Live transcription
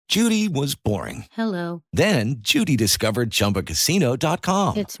Judy was boring. Hello. Then Judy discovered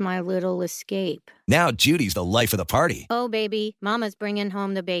ChumbaCasino.com. It's my little escape. Now Judy's the life of the party. Oh, baby, mama's bringing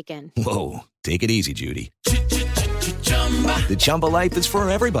home the bacon. Whoa, take it easy, Judy. The Chumba life is for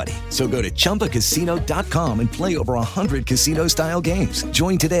everybody. So go to ChumbaCasino.com and play over 100 casino-style games.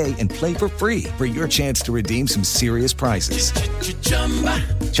 Join today and play for free for your chance to redeem some serious prizes.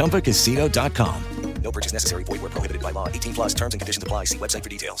 ChumbaCasino.com. No purchase necessary. Void where prohibited by law. 18 plus terms and conditions apply. See website for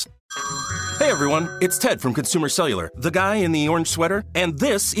details. Hey everyone, it's Ted from Consumer Cellular, the guy in the orange sweater, and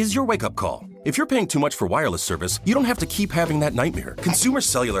this is your wake-up call. If you're paying too much for wireless service, you don't have to keep having that nightmare. Consumer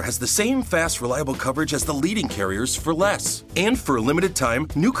Cellular has the same fast, reliable coverage as the leading carriers for less. And for a limited time,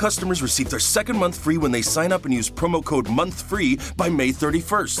 new customers receive their second month free when they sign up and use promo code MONTHFREE by May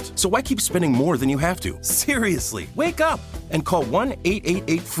 31st. So why keep spending more than you have to? Seriously, wake up and call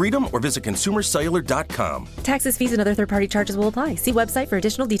 1-888-FREEDOM or visit consumercellular.com. Taxes, fees, and other third-party charges will apply. See website for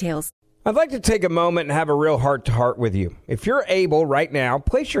additional details. I'd like to take a moment and have a real heart-to-heart with you. If you're able right now,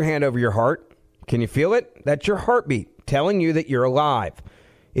 place your hand over your heart. Can you feel it? That's your heartbeat telling you that you're alive.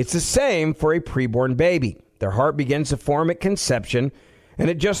 It's the same for a preborn baby. Their heart begins to form at conception, and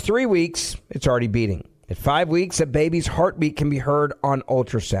at just 3 weeks, it's already beating. At 5 weeks, a baby's heartbeat can be heard on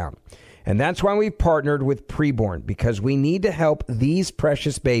ultrasound. And that's why we've partnered with Preborn, because we need to help these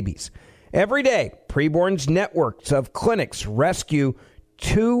precious babies. Every day, Preborn's networks of clinics rescue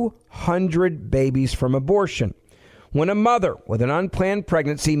 200 babies from abortion. When a mother with an unplanned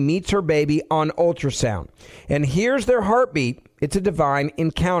pregnancy meets her baby on ultrasound and hears their heartbeat, it's a divine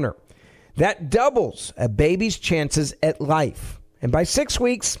encounter. That doubles a baby's chances at life. And by 6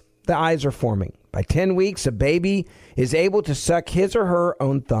 weeks, the eyes are forming. By 10 weeks, a baby is able to suck his or her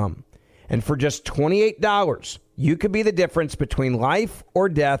own thumb. And for just $28, you could be the difference between life or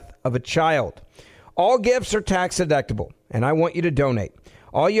death of a child. All gifts are tax deductible, and I want you to donate.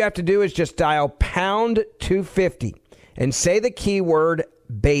 All you have to do is just dial pound 250 and say the keyword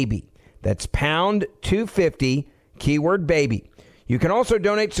baby. That's pound 250, keyword baby. You can also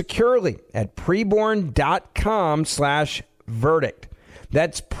donate securely at preborn.com/verdict.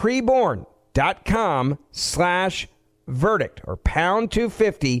 That's preborn.com/verdict or pound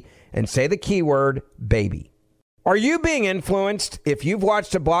 250 and say the keyword baby. Are you being influenced? If you've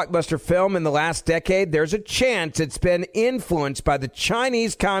watched a blockbuster film in the last decade, there's a chance it's been influenced by the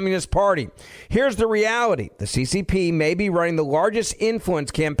Chinese Communist Party. Here's the reality. The CCP may be running the largest influence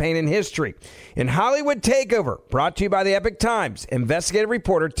campaign in history. In Hollywood Takeover, brought to you by the Epoch Times, investigative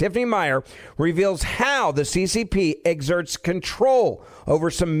reporter Tiffany Meyer reveals how the CCP exerts control over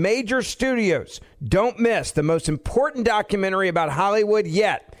some major studios. Don't miss the most important documentary about Hollywood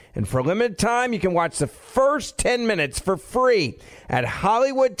yet. And for a limited time, you can watch the first 10 minutes for free at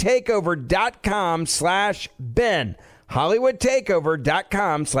HollywoodTakeover.com/Ben.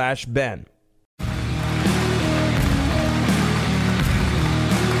 HollywoodTakeover.com/Ben.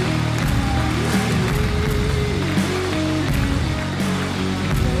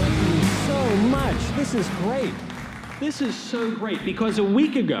 So much. This is great. This is so great because a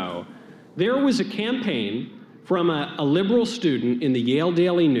week ago, there was a campaign from a liberal student in the Yale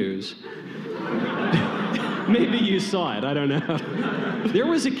Daily News. Maybe you saw it, I don't know. There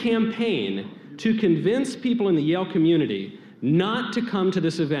was a campaign to convince people in the Yale community not to come to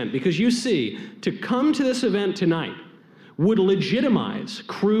this event, because you see, to come to this event tonight would legitimize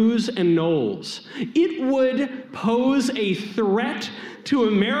Cruz and Knowles. It would pose a threat to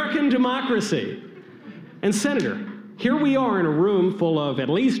American democracy. And Senator, here we are in a room full of at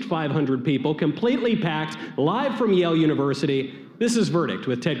least 500 people, completely packed, live from Yale University. This is Verdict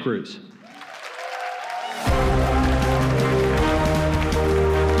with Ted Cruz.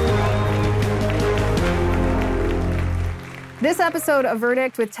 This episode of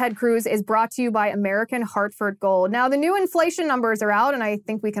Verdict with Ted Cruz is brought to you by American Hartford Gold. Now, the new inflation numbers are out, and I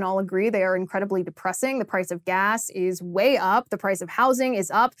think we can all agree they are incredibly depressing. The price of gas is way up. The price of housing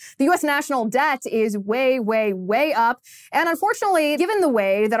is up. The U.S. national debt is way, way, way up. And unfortunately, given the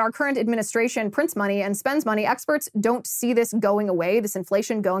way that our current administration prints money and spends money, experts don't see this going away, this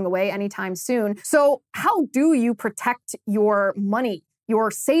inflation going away anytime soon. So how do you protect your money, your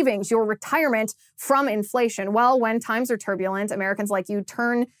savings, your retirement from inflation? Well, when times are turbulent, Americans like you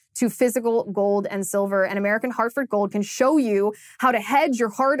turn to physical gold and silver, and American Hartford Gold can show you how to hedge your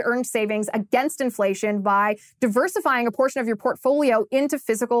hard-earned savings against inflation by diversifying a portion of your portfolio into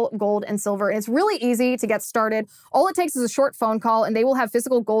physical gold and silver. And it's really easy to get started. All it takes is a short phone call, and they will have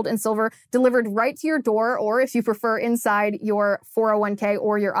physical gold and silver delivered right to your door, or if you prefer, inside your 401k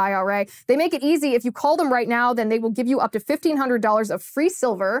or your IRA. They make it easy. If you call them right now, then they will give you up to $1,500 of free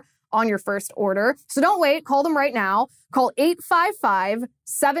silver on your first order. So don't wait. Call them right now. Call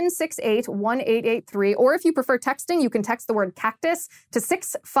 855-768-1883. Or if you prefer texting, you can text the word cactus to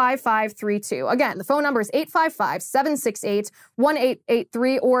 65532. Again, the phone number is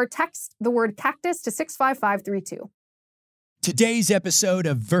 855-768-1883 or text the word cactus to 65532. Today's episode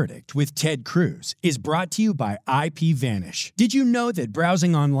of Verdict with Ted Cruz is brought to you by IPVanish. Did you know that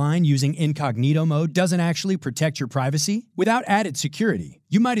browsing online using incognito mode doesn't actually protect your privacy? Without added security,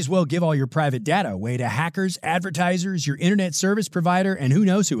 you might as well give all your private data away to hackers, advertisers, your internet service provider, and who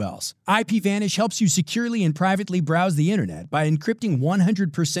knows who else. IPVanish helps you securely and privately browse the internet by encrypting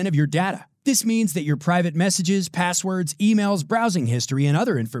 100% of your data. This means that your private messages, passwords, emails, browsing history, and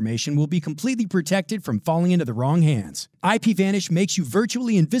other information will be completely protected from falling into the wrong hands. IPVanish makes you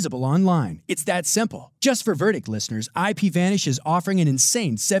virtually invisible online. It's that simple. Just for Verdict listeners, IPVanish is offering an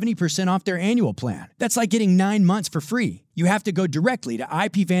insane 70% off their annual plan. That's like getting 9 months for free. You have to go directly to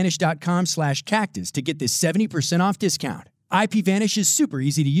ipvanish.com/cactus to get this 70% off discount. IPVanish is super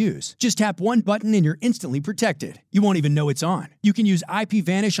easy to use. Just tap one button and you're instantly protected. You won't even know it's on. You can use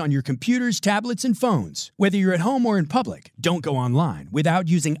IPVanish on your computers, tablets, and phones. Whether you're at home or in public, don't go online without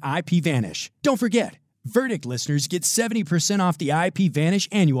using IPVanish. Don't forget, Verdict listeners get 70% off the IPVanish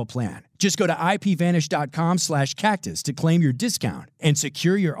annual plan. Just go to ipvanish.com/cactus to claim your discount and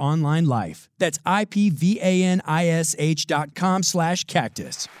secure your online life. That's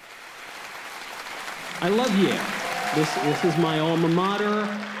ipvanish.com/cactus. I love Yale. This is my alma mater.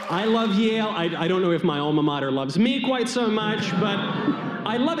 I love Yale. I don't know if my alma mater loves me quite so much, but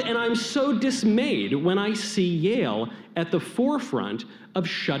I love it. And I'm so dismayed when I see Yale at the forefront of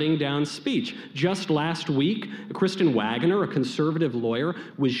shutting down speech. Just last week, Kristen Wagner, a conservative lawyer,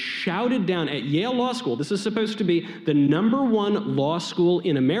 was shouted down at Yale Law School. This is supposed to be the #1 law school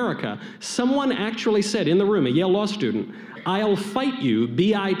in America. Someone actually said in the room, a Yale Law student, "I'll fight you,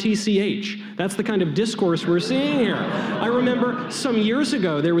 B-I-T-C-H." That's the kind of discourse we're seeing here. I remember some years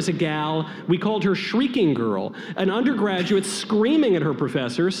ago, there was a gal, we called her Shrieking Girl, an undergraduate screaming at her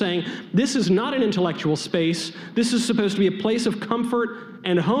professor, saying, "This is not an intellectual space. This is supposed to be a place of comfort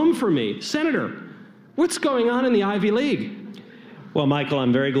and home for me." Senator, what's going on in the Ivy League? Well, Michael,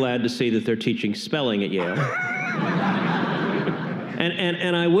 I'm very glad to see that they're teaching spelling at Yale.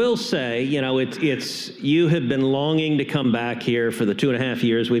 And I will say, you know, it's you have been longing to come back here for the 2.5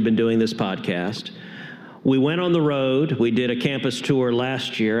 years we've been doing this podcast. We went on the road. We did a campus tour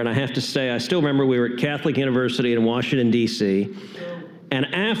last year, and I have to say, I still remember we were at Catholic University in Washington, D.C., and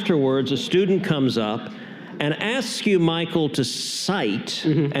afterwards a student comes up and asks you, Michael, to cite,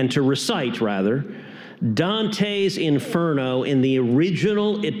 and to recite, rather, Dante's Inferno in the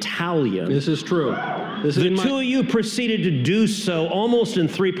original Italian. This is true. The two of you proceeded to do so almost in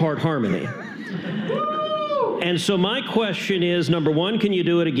 3-part harmony. And so my question is, number one, can you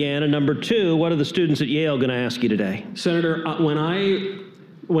do it again? And number two, what are the students at Yale going to ask you today? Senator, when I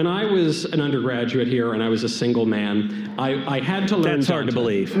was an undergraduate here and I was a single man, I had to learn. That's hard to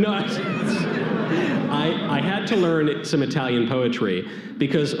believe. No, I had to learn some Italian poetry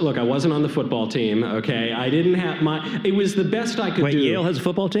because, look, I wasn't on the football team, okay? I didn't have it was the best I could do. Wait, Yale has a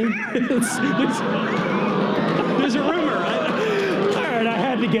football team? There's a rumor. All right, I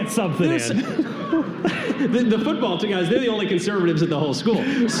had to get something in. The football team guys, they're the only conservatives at the whole school.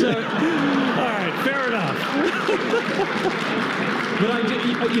 So, all right, fair enough.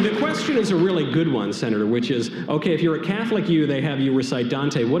 But the question is a really good one, Senator, which is, okay, if you're a Catholic they have you recite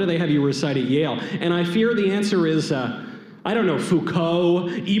Dante. What do they have you recite at Yale? And I fear the answer is, I don't know, Foucault,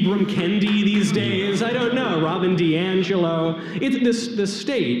 Ibram Kendi these days. I don't know, Robin DiAngelo. It's the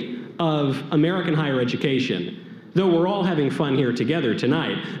state of American higher education. Though we're all having fun here together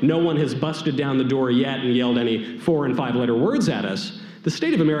tonight, no one has busted down the door yet and yelled any 4- and 5-letter words at us. The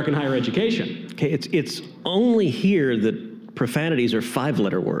state of American higher education. Okay, it's only here that profanities are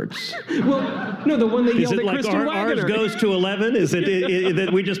 5-letter words. Well, no, the one they yelled at like Kristen Wagner. Ours goes to 11? Is it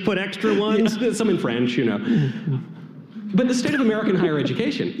that we just put extra ones? Yeah, some in French, you know. But the state of American higher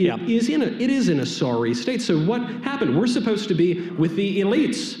education it is in a sorry state. So what happened? We're supposed to be with the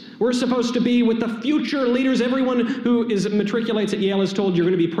elites. We're supposed to be with the future leaders. Everyone who matriculates at Yale is told you're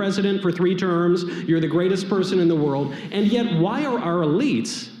going to be president for 3 terms. You're the greatest person in the world. And yet, why are our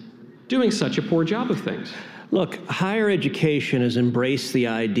elites doing such a poor job of things? Look, higher education has embraced the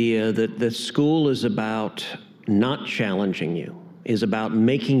idea that the school is about not challenging you, is about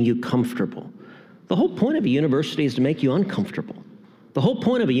making you comfortable. The whole point of a university is to make you uncomfortable. The whole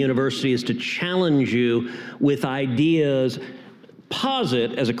point of a university is to challenge you with ideas.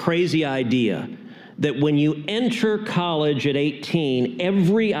 Posit as a crazy idea that when you enter college at 18,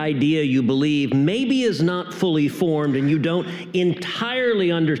 every idea you believe maybe is not fully formed and you don't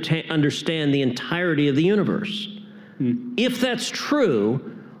entirely understand the entirety of the universe. If that's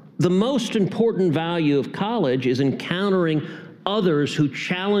true, the most important value of college is encountering others who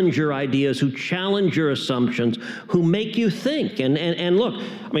challenge your ideas, who challenge your assumptions, who make you think. And look,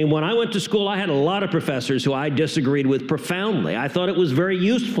 I mean, when I went to school, I had a lot of professors who I disagreed with profoundly. I thought it was very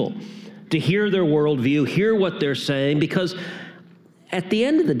useful to hear their worldview, hear what they're saying, because at the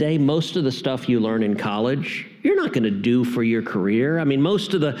end of the day, most of the stuff you learn in college, you're not going to do for your career. I mean,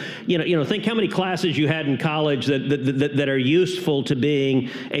 most of the, think how many classes you had in college that are useful to being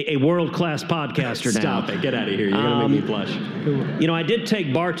a world-class podcaster now. Stop it. Get out of here. You're going to make me blush. I did take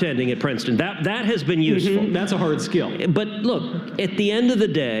bartending at Princeton. That has been useful. That's a hard skill. But look, at the end of the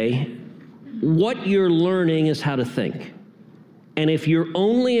day, what you're learning is how to think. And if you're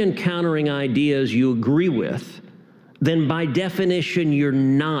only encountering ideas you agree with, then by definition, you're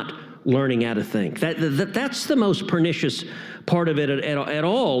not learning how to think. That's the most pernicious part of it at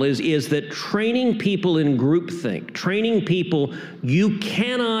all, is that training people in groupthink, training people you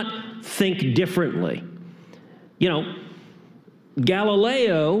cannot think differently.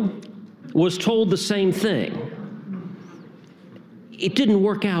 Galileo was told the same thing. It didn't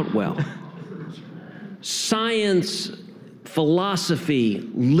work out well. Science, philosophy,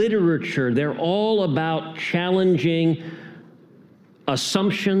 literature, they're all about challenging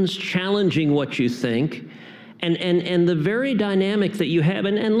assumptions, challenging what you think, and the very dynamic that you have.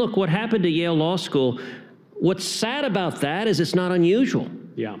 And look, what happened at Yale Law School, what's sad about that is it's not unusual.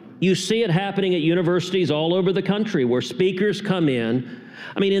 Yeah. You see it happening at universities all over the country where speakers come in.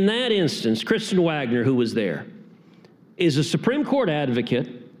 I mean, in that instance, Kristen Wagner, who was there, is a Supreme Court advocate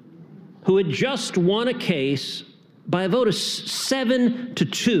who had just won a case by a vote of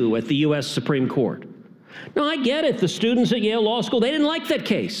 7-2 at the U.S. Supreme Court. Now, I get it. The students at Yale Law School, they didn't like that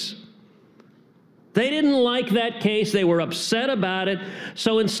case. They didn't like that case. They were upset about it.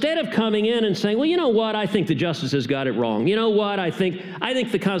 So instead of coming in and saying, well, you know what, I think the justices got it wrong. You know what, I think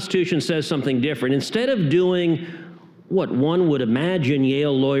the Constitution says something different. Instead of doing what one would imagine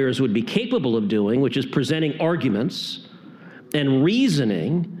Yale lawyers would be capable of doing, which is presenting arguments and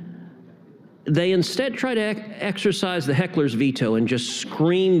reasoning, they instead try to exercise the heckler's veto and just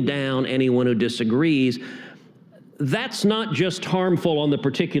scream down anyone who disagrees. That's not just harmful on the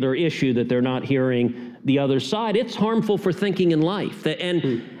particular issue that they're not hearing the other side. It's harmful for thinking in life.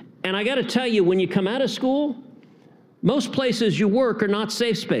 And I got to tell you, when you come out of school, most places you work are not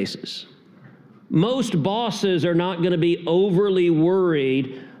safe spaces. Most bosses are not going to be overly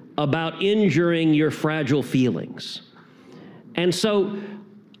worried about injuring your fragile feelings. And so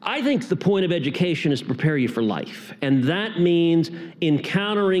I think the point of education is to prepare you for life. And that means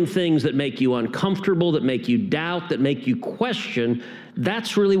encountering things that make you uncomfortable, that make you doubt, that make you question.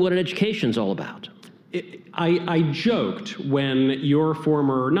 That's really what an education's all about. I joked when your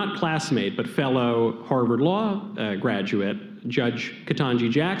former, not classmate, but fellow Harvard Law graduate, Judge Ketanji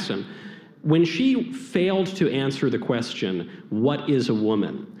Jackson, when she failed to answer the question, what is a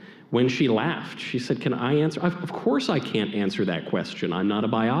woman? When she laughed, she said, can I answer? Of course I can't answer that question. I'm not a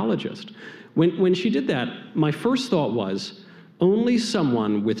biologist. When she did that, my first thought was, only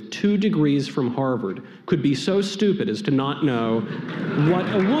someone with 2 degrees from Harvard could be so stupid as to not know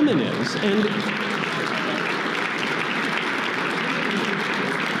what a woman is.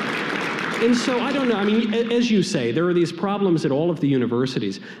 And so I don't know, I mean, as you say, there are these problems at all of the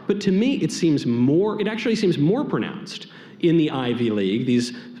universities, but to me it actually seems more pronounced in the Ivy League,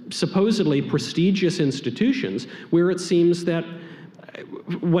 these supposedly prestigious institutions, where it seems that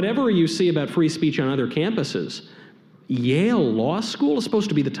whatever you see about free speech on other campuses, Yale Law School is supposed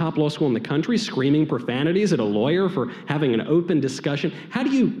to be the top law school in the country, screaming profanities at a lawyer for having an open discussion. How do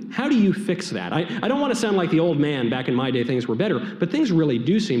you fix that? I don't want to sound like the old man back in my day, things were better, but things really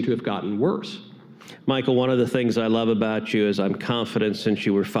do seem to have gotten worse. Michael, one of the things I love about you is I'm confident since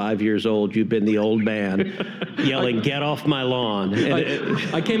you were 5 years old, you've been the old man yelling, get off my lawn.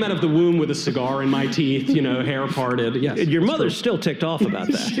 I came out of the womb with a cigar in my teeth, hair parted. Yes. Your mother's still ticked off about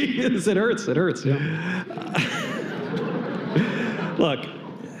that. She is. It hurts. Yeah. Look,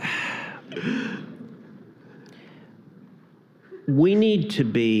 we need to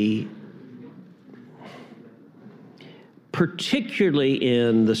be, particularly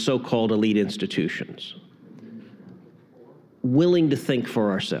in the so-called elite institutions, willing to think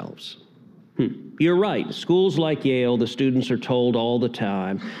for ourselves. You're right. Schools like Yale, the students are told all the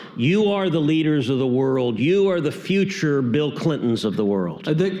time, you are the leaders of the world. You are the future Bill Clintons of the world.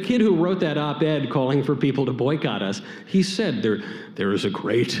 The kid who wrote that op-ed calling for people to boycott us, he said there is a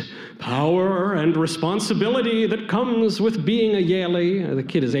great power and responsibility that comes with being a Yalie. The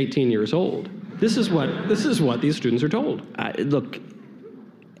kid is 18 years old. This is what these students are told. Look,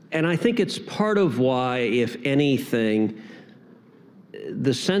 and I think it's part of why, if anything,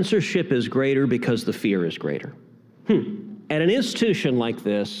 the censorship is greater because the fear is greater. At an institution like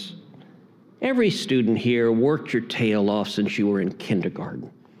this, every student here worked your tail off since you were in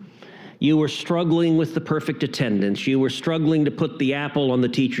kindergarten. You were struggling with the perfect attendance. You were struggling to put the apple on the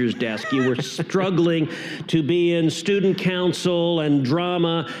teacher's desk. You were struggling to be in student council and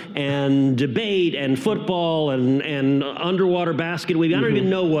drama and debate and football and underwater basket weaving. I don't even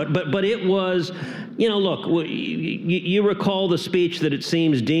know what, but it was, look, you recall the speech that it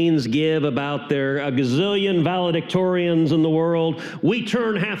seems deans give about there a gazillion valedictorians in the world. We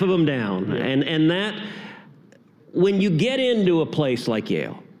turn half of them down. And that, when you get into a place like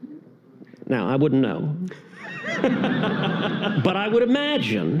Yale, now, I wouldn't know, but I would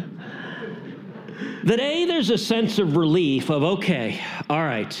imagine that there's a sense of relief of, okay, all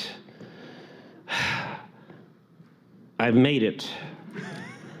right, I've made it.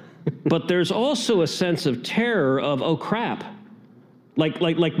 But there's also a sense of terror of, oh crap, like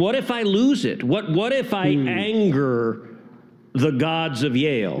what if I lose it? What if I anger the gods of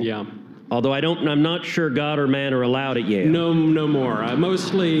Yale? Yeah. Although I'm not sure God or man are allowed at Yale. No more.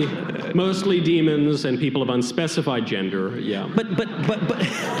 Mostly demons and people of unspecified gender. Yeah. But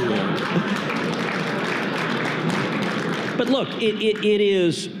look, it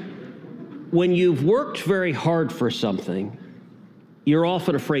is, when you've worked very hard for something, you're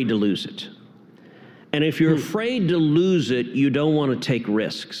often afraid to lose it. And if you're afraid to lose it, you don't want to take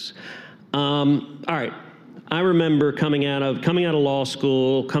risks. All right. I remember coming out of law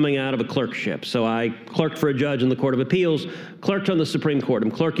school, coming out of a clerkship. So I clerked for a judge in the Court of Appeals, clerked on the Supreme Court. I'm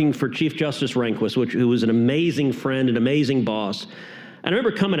clerking for Chief Justice Rehnquist, who was an amazing friend, an amazing boss. And I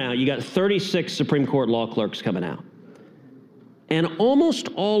remember coming out, you got 36 Supreme Court law clerks coming out. And almost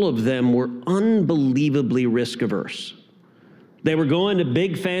all of them were unbelievably risk averse. They were going to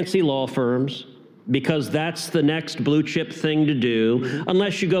big fancy law firms, because that's the next blue chip thing to do,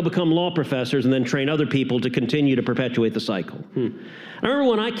 unless you go become law professors and then train other people to continue to perpetuate the cycle. I remember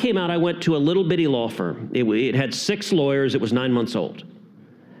when I came out, I went to a little bitty law firm. It had 6 lawyers. It was 9 months old.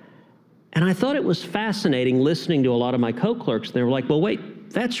 And I thought it was fascinating listening to a lot of my co-clerks. They were like, well,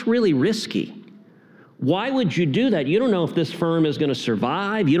 wait, that's really risky. Why would you do that? You don't know if this firm is going to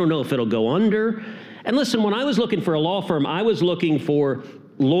survive. You don't know if it'll go under. And listen, when I was looking for a law firm, I was looking for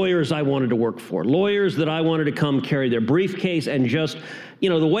lawyers I wanted to work for, lawyers that I wanted to come carry their briefcase and just,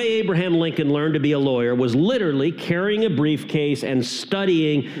 the way Abraham Lincoln learned to be a lawyer was literally carrying a briefcase and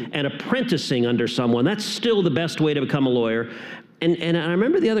studying and apprenticing under someone. That's still the best way to become a lawyer. And I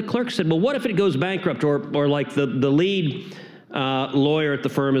remember the other clerk said, well, what if it goes bankrupt? Or like the lead lawyer at the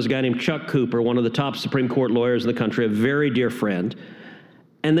firm is a guy named Chuck Cooper, one of the top Supreme Court lawyers in the country, a very dear friend.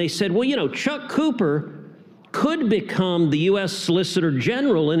 And they said, well, Chuck Cooper could become the U.S. Solicitor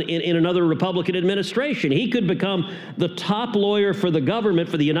General in another Republican administration. He could become the top lawyer for the government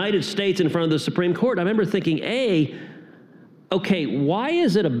for the United States in front of the Supreme Court. I remember thinking, okay, why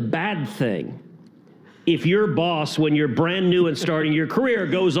is it a bad thing if your boss, when you're brand new and starting your career,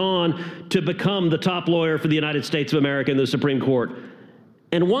 goes on to become the top lawyer for the United States of America in the Supreme Court?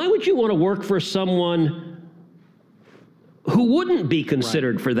 And why would you want to work for someone who wouldn't be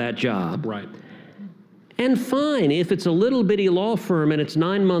considered for that job? Right. And fine, if it's a little bitty law firm and it's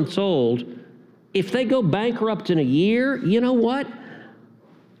 9 months old, if they go bankrupt in a year, you know what?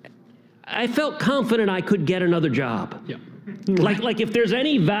 I felt confident I could get another job. Yeah. Like if there's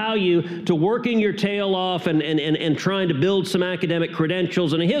any value to working your tail off and trying to build some academic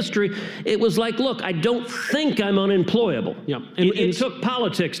credentials and a history, it was like, look, I don't think I'm unemployable. Yeah. It took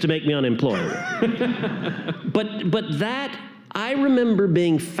politics to make me unemployable. But that, I remember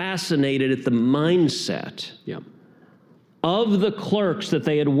being fascinated at the mindset of the clerks, that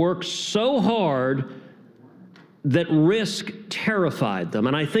they had worked so hard that risk terrified them.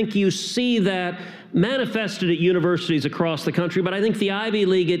 And I think you see that manifested at universities across the country, but I think the Ivy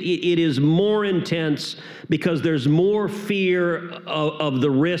League, it is more intense because there's more fear of the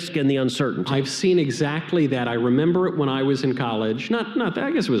risk and the uncertainty. I've seen exactly that. I remember it when I was in college, not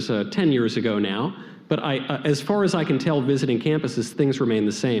I guess it was 10 years ago now, but as far as I can tell, visiting campuses, things remain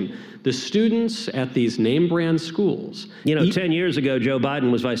the same. The students at these name brand schools. 10 years ago, Joe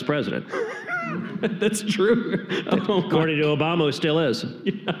Biden was vice president. That's true. According to Obama, it still is.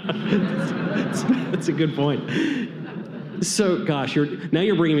 That's a good point. So, gosh, now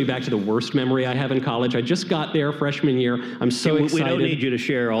you're bringing me back to the worst memory I have in college. I just got there freshman year. I'm so excited. We don't need you to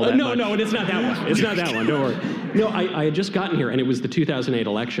share all that No, much. no, it's not that one. It's not that one. Don't worry. No, I had just gotten here, and it was the 2008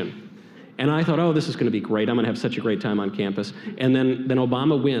 election. And I thought, oh, this is going to be great. I'm going to have such a great time on campus. And then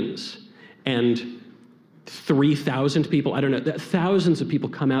Obama wins. And 3,000 people, I don't know, thousands of people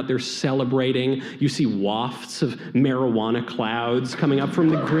come out there celebrating. You see wafts of marijuana clouds coming up from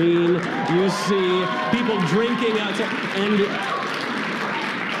the green. You see people drinking outside.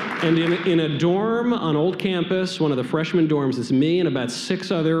 And in a dorm on Old Campus, one of the freshman dorms, it's me and about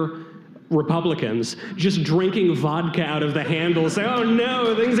 6 other Republicans just drinking vodka out of the handle, saying, oh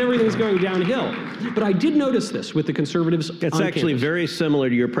no, everything's going downhill. But I did notice this with the conservatives It's on actually campus. very similar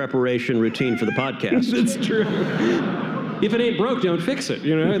to your preparation routine for the podcast. That's true. If it ain't broke, don't fix it.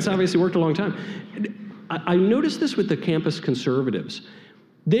 It's obviously worked a long time. I noticed this with the campus conservatives.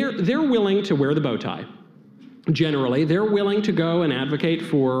 They're willing to wear the bow tie. Generally, they're willing to go and advocate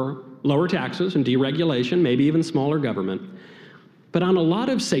for lower taxes and deregulation, maybe even smaller government. But on a lot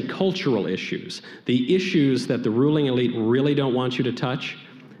of, say, cultural issues, the issues that the ruling elite really don't want you to touch,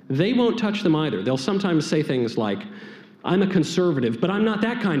 they won't touch them either. They'll sometimes say things like, I'm a conservative, but I'm not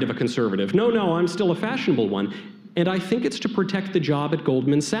that kind of a conservative. No, I'm still a fashionable one. And I think it's to protect the job at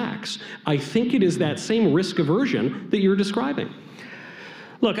Goldman Sachs. I think it is that same risk aversion that you're describing.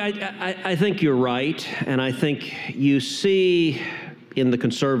 Look, I think you're right, and I think you see in the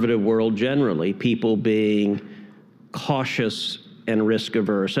conservative world generally people being cautious and risk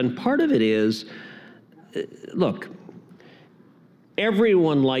averse. And part of it is, look,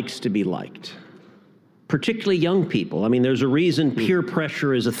 everyone likes to be liked, particularly young people. I mean, there's a reason peer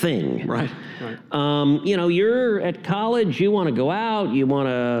pressure is a thing. Right. You're at college, you want to go out, you want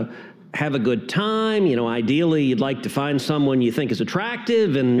to have a good time. Ideally, you'd like to find someone you think is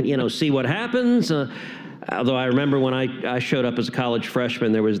attractive and, see what happens. Although I remember when I showed up as a college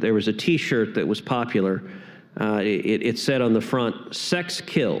freshman, there was a T-shirt that was popular. It said on the front, sex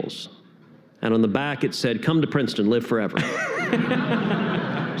kills. And on the back it said, come to Princeton, live forever.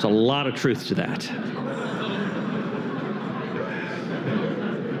 There's a lot of truth to that.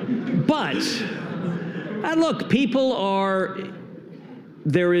 But, look,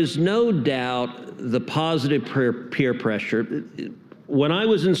 there is no doubt the positive peer pressure. When I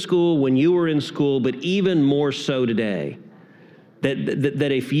was in school, when you were in school, but even more so today,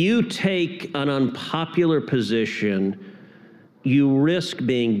 that if you take an unpopular position, you risk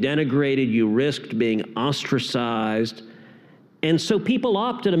being denigrated, you risk being ostracized. And so people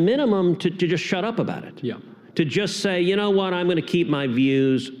opt at a minimum to just shut up about it. Yeah. To just say, you know what, I'm going to keep my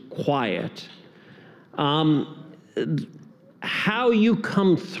views quiet. How you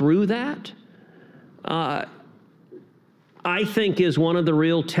come through that, I think is one of the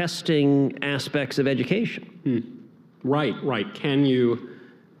real testing aspects of education. Right. Can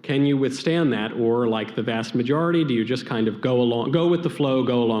you withstand that, or like the vast majority, do you just kind of go with the flow,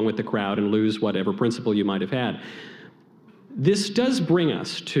 go along with the crowd, and lose whatever principle you might have had? This does bring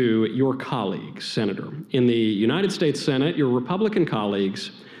us to your colleagues, Senator. In the United States Senate, your Republican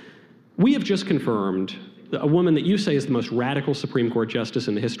colleagues, we have just confirmed a woman that you say is the most radical Supreme Court justice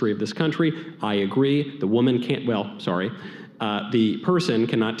in the history of this country. I agree. The person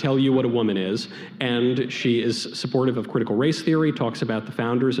cannot tell you what a woman is, and she is supportive of critical race theory, talks about the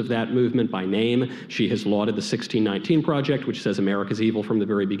founders of that movement by name. She has lauded the 1619 Project, which says America's evil from the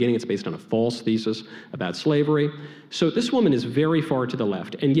very beginning. It's based on a false thesis about slavery. So this woman is very far to the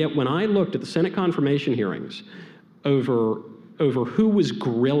left, and yet when I looked at the Senate confirmation hearings over who was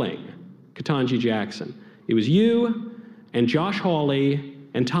grilling Ketanji Jackson, it was you and Josh Hawley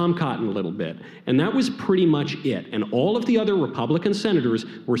and Tom Cotton a little bit. And that was pretty much it. And all of the other Republican senators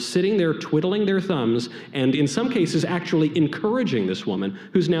were sitting there twiddling their thumbs and in some cases actually encouraging this woman,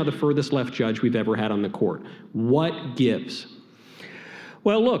 who's now the furthest left judge we've ever had on the court. What gives?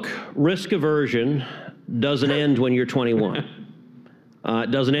 Well, look, risk aversion doesn't end when you're 21.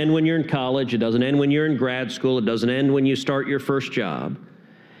 It doesn't end when you're in college. It doesn't end when you're in grad school. It doesn't end when you start your first job.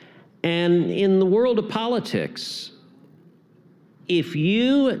 And in the world of politics, if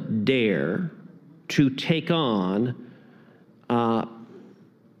you dare to take on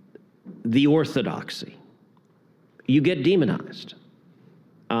the orthodoxy, you get demonized.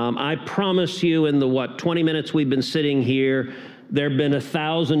 I promise you in the, 20 minutes we've been sitting here, there have been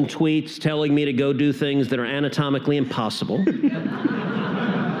 1,000 tweets telling me to go do things that are anatomically impossible. Good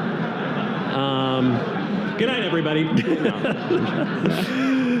night, everybody.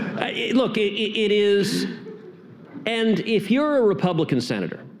 Look, it is... And if you're a Republican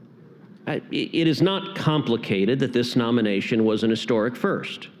senator It is not complicated that this nomination was an historic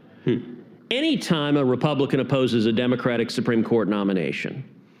first. Anytime a Republican opposes a Democratic Supreme Court nomination,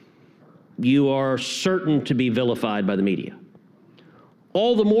 you are certain to be vilified by the media.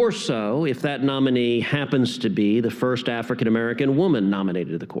 All the more so if that nominee happens to be the first African-American woman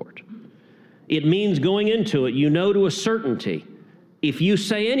nominated to the court. It means going into it, you know to a certainty, if you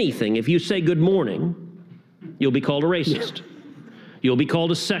say anything, if you say good morning, you'll be called a racist. You'll be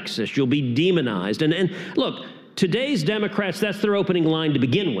called a sexist. You'll be demonized. And look, today's Democrats, that's their opening line to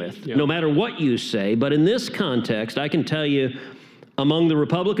begin with, no matter what you say. But in this context, I can tell you, among the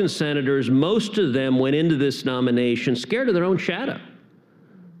Republican senators, most of them went into this nomination scared of their own shadow.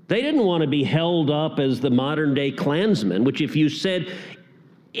 They didn't want to be held up as the modern-day Klansmen, which if you said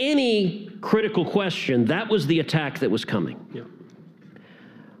any critical question, that was the attack that was coming.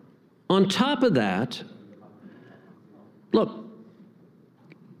 On top of that, look,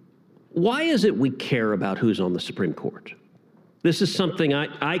 why is it we care about who's on the Supreme Court? This is something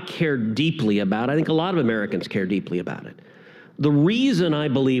I care deeply about. I think a lot of Americans care deeply about it. The reason I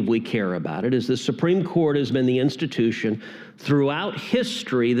believe we care about it is the Supreme Court has been the institution throughout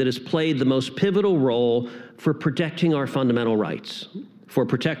history that has played the most pivotal role for protecting our fundamental rights, for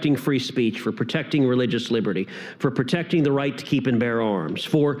protecting free speech, for protecting religious liberty, for protecting the right to keep and bear arms,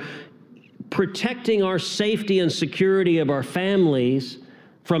 for protecting our safety and security of our families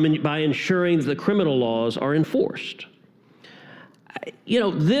by ensuring that the criminal laws are enforced. You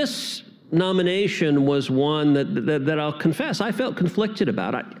know, this nomination was one that I'll confess I felt conflicted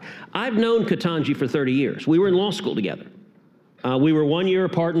about. I've known Ketanji for 30 years. We were in law school together. We were 1 year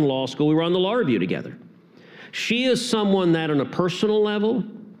apart in law school. We were on the law review together. She is someone that on a personal level,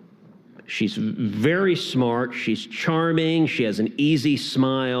 she's very smart, she's charming, she has an easy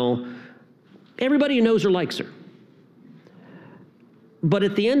smile. Everybody who knows her likes her. But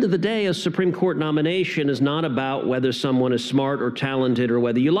at the end of the day, a Supreme Court nomination is not about whether someone is smart or talented or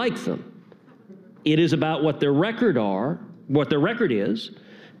whether you like them. It is about what their record is,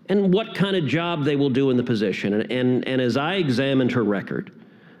 and what kind of job they will do in the position. And as I examined her record,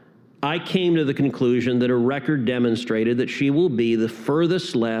 I came to the conclusion that her record demonstrated that she will be the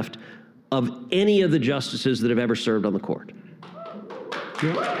furthest left of any of the justices that have ever served on the court.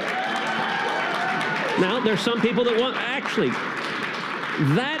 Now, there's some people that want, actually,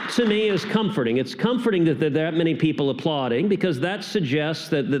 that to me is comforting. It's comforting that there are that many people applauding, because that suggests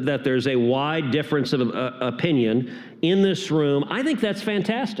that there's a wide difference of opinion in this room. I think that's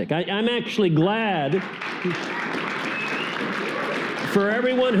fantastic. I'm actually glad for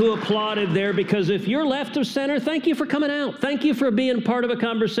everyone who applauded there, because if you're left of center, thank you for coming out. Thank you for being part of a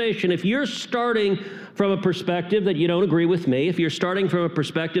conversation. If you're starting from a perspective that you don't agree with me, if you're starting from a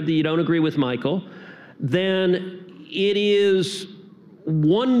perspective that you don't agree with Michael, then it is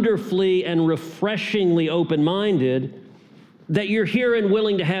wonderfully and refreshingly open-minded that you're here and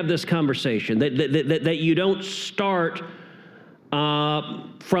willing to have this conversation, that you don't start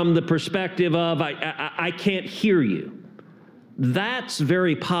from the perspective of, I can't hear you. That's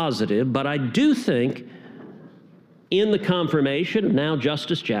very positive, but I do think in the confirmation of now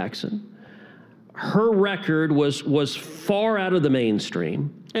Justice Jackson, her record was far out of the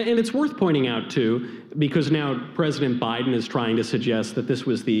mainstream. And it's worth pointing out, too, because now President Biden is trying to suggest that this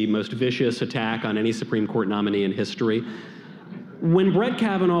was the most vicious attack on any Supreme Court nominee in history. When Brett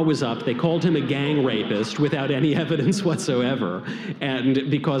Kavanaugh was up, they called him a gang rapist without any evidence whatsoever, and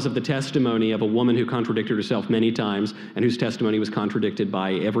because of the testimony of a woman who contradicted herself many times, and whose testimony was contradicted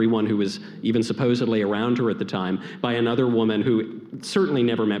by everyone who was even supposedly around her at the time, by another woman who certainly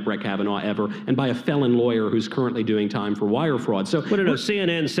never met Brett Kavanaugh ever, and by a felon lawyer who's currently doing time for wire fraud. So,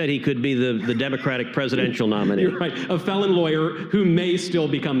 CNN said he could be the Democratic presidential nominee. You're right, a felon lawyer who may still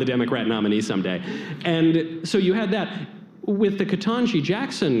become the Democrat nominee someday. And so you had that. With the Ketanji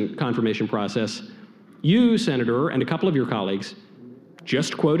Jackson confirmation process, you, Senator, and a couple of your colleagues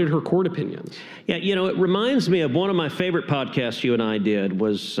just quoted her court opinions. Yeah, you know, it reminds me of one of my favorite podcasts you and I did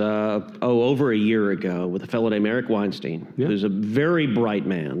was, over a year ago with a fellow named Eric Weinstein, who's a very bright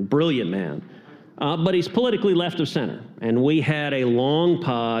man, brilliant man, but he's politically left of center. And we had a long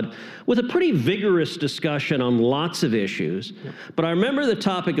pod with a pretty vigorous discussion on lots of issues. Yep. But I remember the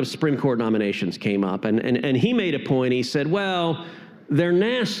topic of Supreme Court nominations came up, and he made a point. He said, well, they're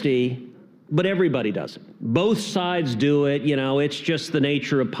nasty, but everybody does it. Both sides do it. You know, it's just the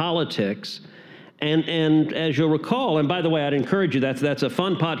nature of politics. And as you'll recall, and by the way, I'd encourage you, that's a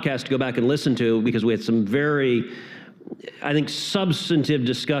fun podcast to go back and listen to, because we had some very, I think, substantive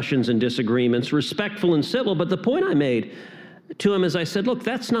discussions and disagreements, respectful and civil. But the point I made to him is I said, look,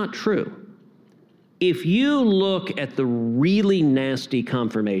 that's not true. if you look at the really nasty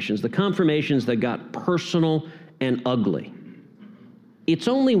confirmations, the confirmations that got personal and ugly, it's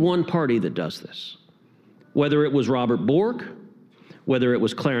only one party that does this. Whether it was Robert Bork, whether it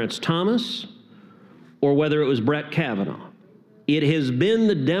was Clarence Thomas, or whether it was Brett Kavanaugh. It has been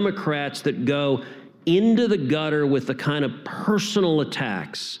the Democrats that go into the gutter with the kind of personal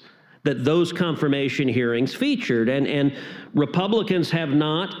attacks that those confirmation hearings featured. And Republicans have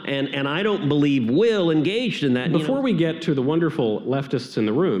not, and I don't believe will, engaged in that. Before we get to the wonderful leftists in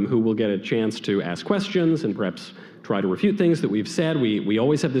the room who will get a chance to ask questions and perhaps try to refute things that we've said, we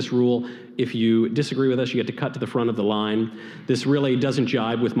always have this rule: if you disagree with us, you get to cut to the front of the line. This really doesn't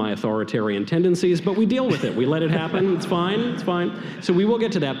jibe with my authoritarian tendencies, but we deal with it. We let it happen. It's fine. It's fine. So we will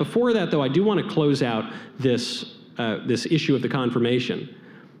get to that. Before that, though, I do want to close out this issue of the confirmation.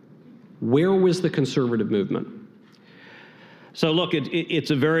 Where was the conservative movement? So look, it's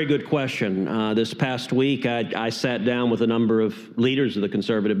a very good question. This past week, I sat down with a number of leaders of the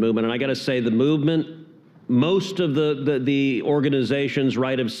conservative movement, and I got to say the movement, most of the organizations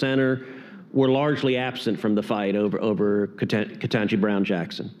right of center were largely absent from the fight over Ketanji Brown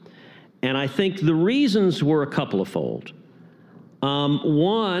Jackson. And I think the reasons were a couple of fold.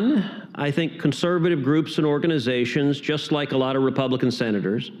 One, I think conservative groups and organizations, just like a lot of Republican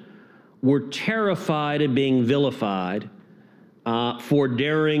senators, were terrified of being vilified for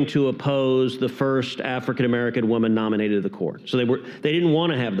daring to oppose the first African-American woman nominated to the court. So they didn't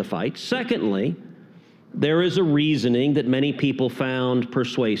want to have the fight. Secondly, there is a reasoning that many people found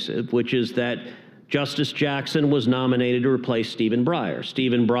persuasive, which is that Justice Jackson was nominated to replace Stephen Breyer.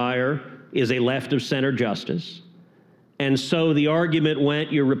 Stephen Breyer is a left-of-center justice. And so the argument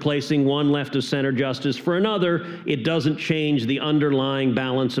went, you're replacing one left-of-center justice for another. It doesn't change the underlying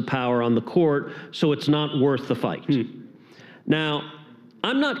balance of power on the court, so it's not worth the fight. Now,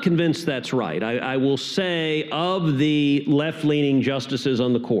 I'm not convinced that's right. I will say of the left-leaning justices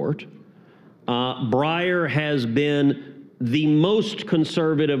on the court, Breyer has been the most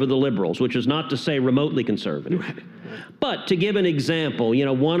conservative of the liberals, which is not to say remotely conservative. But to give an example,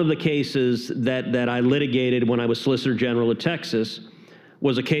 one of the cases that I litigated when I was Solicitor General of Texas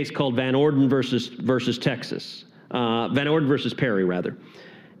was a case called Van Orden versus Texas, Van Orden versus Perry, rather.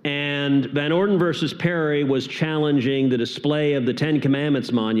 And Van Orden versus Perry was challenging the display of the Ten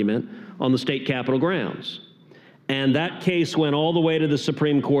Commandments monument on the state capitol grounds. And that case went all the way to the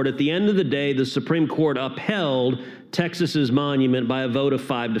Supreme Court. At the end of the day, the Supreme Court upheld Texas's monument by a vote of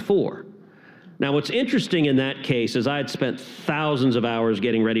 5-4. Now, what's interesting in that case is I had spent thousands of hours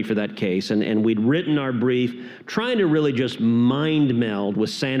getting ready for that case, and we'd written our brief trying to really just mind meld with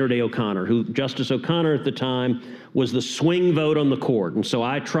Sandra Day O'Connor, who Justice O'Connor at the time was the swing vote on the court. And so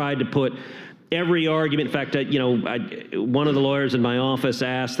I tried to put every argument. In fact, one of the lawyers in my office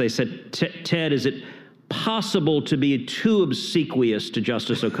asked, they said, Ted, is it possible to be too obsequious to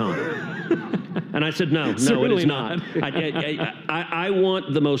Justice O'Connor? And I said, no, it is not. I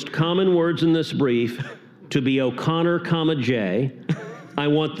want the most common words in this brief to be O'Connor, comma, J. I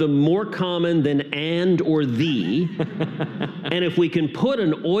want them more common than and or the. And if we can put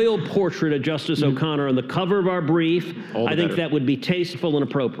an oil portrait of Justice O'Connor on the cover of our brief, I think that would be tasteful and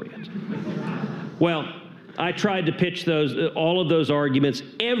appropriate. Well, I tried to pitch all of those arguments.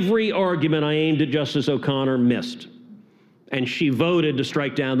 Every argument I aimed at Justice O'Connor missed. And she voted to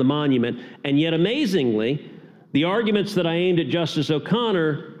strike down the monument. And yet, amazingly, the arguments that I aimed at Justice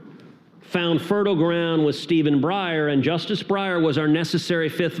O'Connor found fertile ground with Stephen Breyer, and Justice Breyer was our necessary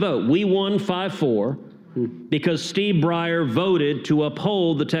fifth vote. We won 5-4 because Steve Breyer voted to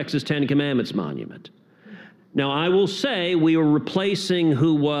uphold the Texas Ten Commandments monument. Now, I will say we were replacing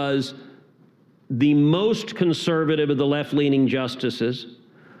who was the most conservative of the left-leaning justices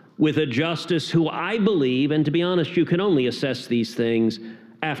with a justice who I believe, and to be honest, you can only assess these things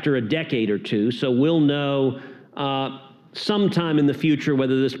after a decade or two, so we'll know sometime in the future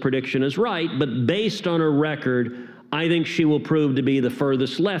whether this prediction is right, but based on her record, I think she will prove to be the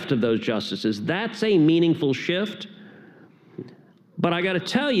furthest left of those justices. That's a meaningful shift, but I got to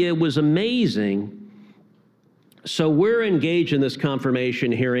tell you, it was amazing. So we're engaged in this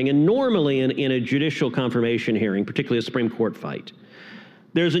confirmation hearing, and normally in a judicial confirmation hearing, particularly a Supreme Court fight,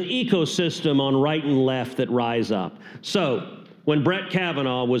 there's an ecosystem on right and left that rise up. So when Brett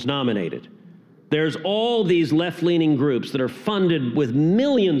Kavanaugh was nominated, there's all these left-leaning groups that are funded with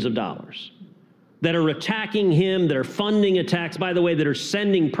millions of dollars that are attacking him, that are funding attacks, by the way, that are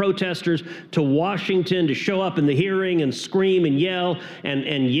sending protesters to Washington to show up in the hearing and scream and yell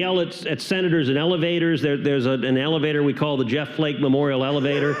at senators in elevators. There's an elevator we call the Jeff Flake Memorial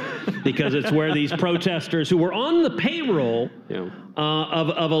Elevator because it's where these protesters who were on the payroll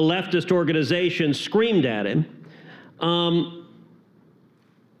of a leftist organization screamed at him.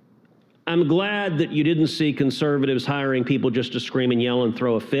 I'm glad that you didn't see conservatives hiring people just to scream and yell and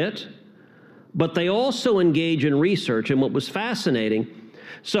throw a fit. But they also engage in research. And what was fascinating,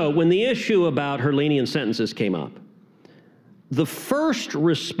 so when the issue about her lenient sentences came up, the first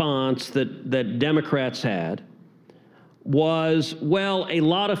response that Democrats had was, well, a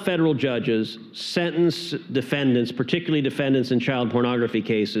lot of federal judges sentence defendants, particularly defendants in child pornography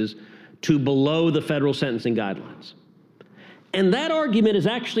cases, to below the federal sentencing guidelines. And that argument is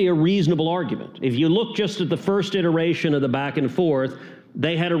actually a reasonable argument. If you look just at the first iteration of the back and forth,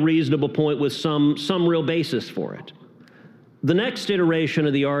 they had a reasonable point with some real basis for it. The next iteration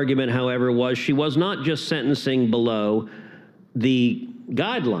of the argument, however, was she was not just sentencing below the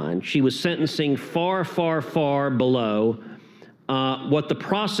guideline. She was sentencing far, far, far below what the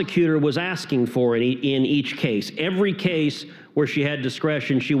prosecutor was asking for in each case. Every case where she had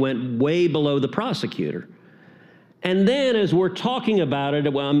discretion, she went way below the prosecutor. And then as we're talking about it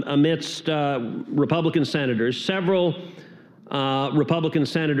amidst Republican senators, several Republican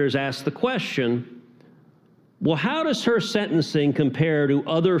senators asked the question, well, how does her sentencing compare to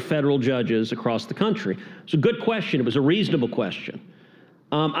other federal judges across the country? It's a good question. It was a reasonable question.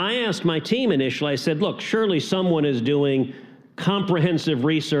 I asked my team initially, I said, look, surely someone is doing comprehensive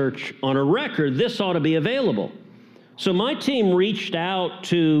research on a record. This ought to be available. So my team reached out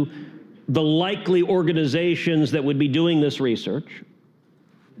to the likely organizations that would be doing this research.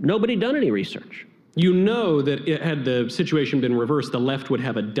 Nobody done any research. You know that had the situation been reversed, the left would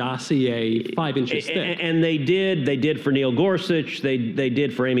have a dossier 5 inches thick. And they did. They did for Neil Gorsuch. They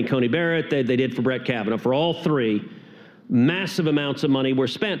did for Amy Coney Barrett. They did for Brett Kavanaugh. For all three, massive amounts of money were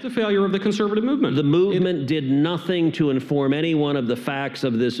spent. The failure of the conservative movement. The movement did nothing to inform anyone of the facts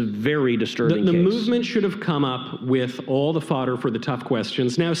of this very disturbing case. The movement should have come up with all the fodder for the tough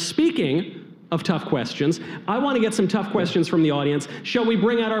questions. Now, speaking of tough questions, I want to get some tough questions from the audience. Shall we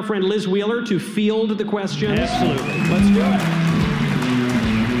bring out our friend Liz Wheeler to field the questions? Absolutely. Let's do it.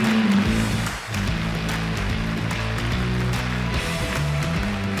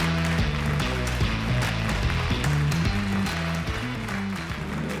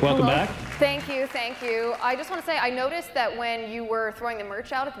 Welcome back. Thank you, thank you. I just want to say, I noticed that when you were throwing the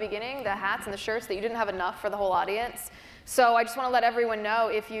merch out at the beginning, the hats and the shirts, that you didn't have enough for the whole audience. So I just want to let everyone know,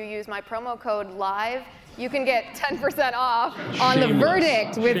 if you use my promo code LIVE, you can get 10% off on The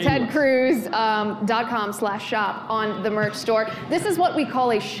Verdict with TedCruz.com/shop on the merch store. This is what we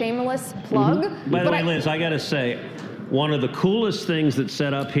call a shameless plug. By the way, Liz, I got to say, one of the coolest things that's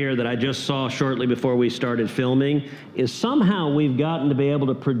set up here that I just saw shortly before we started filming is somehow we've gotten to be able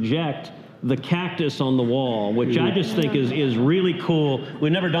to project the cactus on the wall, which I just think is really cool.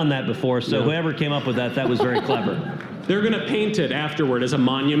 We've never done that before, so whoever came up with that was very clever. They're going to paint it afterward as a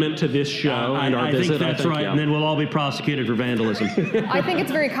monument to this show and our visit. I think that's right, and then we'll all be prosecuted for vandalism. I think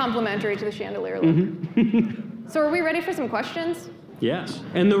it's very complimentary to the chandelier look. So are we ready for some questions? Yes.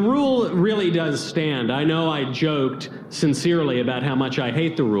 And the rule really does stand. I know I joked sincerely about how much I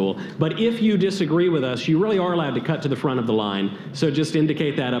hate the rule, but if you disagree with us, you really are allowed to cut to the front of the line. So just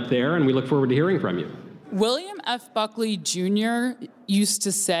indicate that up there, and we look forward to hearing from you. William F. Buckley Jr. used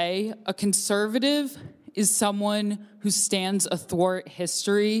to say, a conservative is someone who stands athwart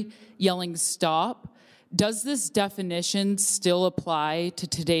history, yelling stop. Does this definition still apply to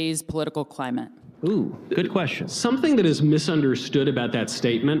today's political climate? Ooh, good question. Something that is misunderstood about that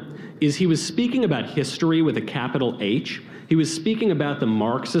statement is he was speaking about history with a capital H. He was speaking about the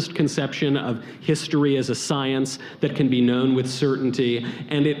Marxist conception of history as a science that can be known with certainty.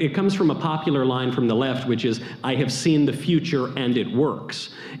 And it comes from a popular line from the left, which is, I have seen the future and it works.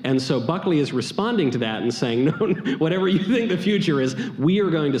 And so Buckley is responding to that and saying, no, whatever you think the future is, we are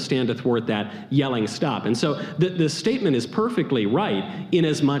going to stand athwart that, yelling stop. And so the statement is perfectly right, in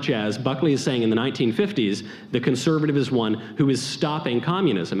as much as Buckley is saying in the 1950s, the conservative is one who is stopping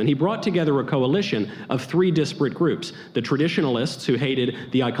communism. And he brought together a coalition of three disparate groups: the traditionalists, who hated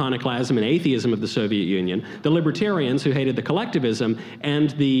the iconoclasm and atheism of the Soviet Union, the libertarians, who hated the collectivism,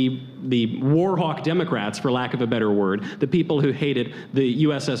 and the war hawk Democrats, for lack of a better word, the people who hated the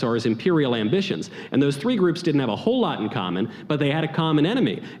USSR's imperial ambitions. And those three groups didn't have a whole lot in common, but they had a common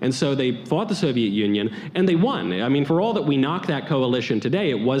enemy. And so they fought the Soviet Union, and they won. I mean, for all that we knock that coalition today,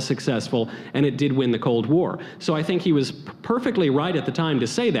 it was successful, and it did win the Cold War. So I think he was perfectly right at the time to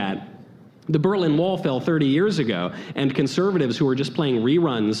say that. The Berlin Wall fell 30 years ago, and conservatives who are just playing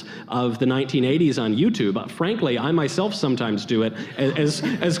reruns of the 1980s on YouTube, frankly, I myself sometimes do it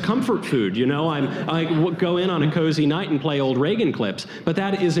as comfort food. You know, I go in on a cozy night and play old Reagan clips, but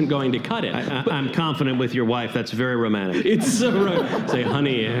that isn't going to cut it. I'm confident with your wife. That's very romantic. It's so say,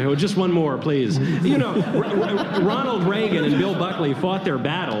 honey, just one more, please. You know, Ronald Reagan and Bill Buckley fought their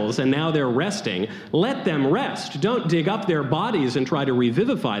battles, and now they're resting. Let them rest. Don't dig up their bodies and try to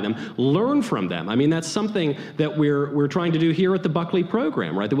revivify them. Learn from them. I mean, that's something that we're trying to do here at the Buckley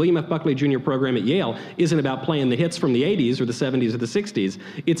program, right? The William F. Buckley Jr. program at Yale isn't about playing the hits from the 80s or the 70s or the 60s.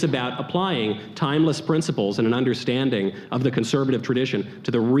 It's about applying timeless principles and an understanding of the conservative tradition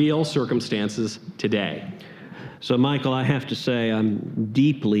to the real circumstances today. So, Michael, I have to say I'm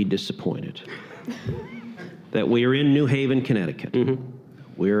deeply disappointed that we are in New Haven, Connecticut.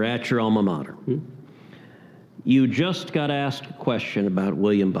 We're at your alma mater. You just got asked a question about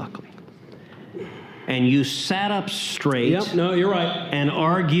William Buckley. And you sat up straight. Yep, no, you're right. And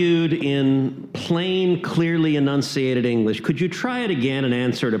argued in plain, clearly enunciated English. Could you try it again and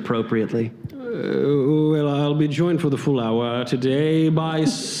answer it appropriately? Well, I'll be joined for the full hour today by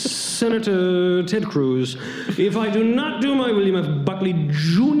Senator Ted Cruz. If I do not do my William F. Buckley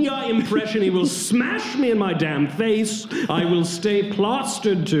Jr. impression, he will smash me in my damn face. I will stay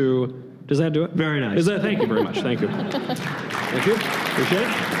plastered to. Does that do it? Very nice. Thank you very much. Thank you. Thank you. Appreciate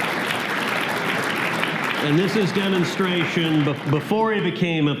it. And this is demonstration. Before he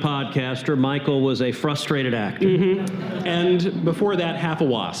became a podcaster, Michael was a frustrated actor. And before that, half a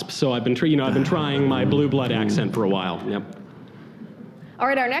wasp. So I've been trying my blue blood accent for a while. Yep. All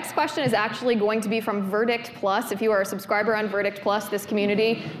right, our next question is actually going to be from Verdict Plus. If you are a subscriber on Verdict Plus, this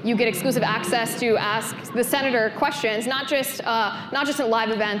community, you get exclusive access to ask the senator questions, not just in live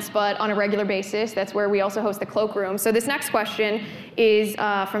events, but on a regular basis. That's where we also host the cloakroom. So this next question is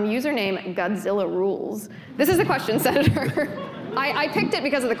from username Godzilla Rules. This is the question, Senator. I picked it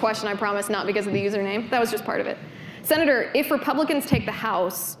because of the question, I promise, not because of the username. That was just part of it. Senator, if Republicans take the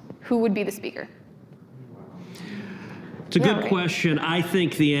House, who would be the Speaker? It's a good question. I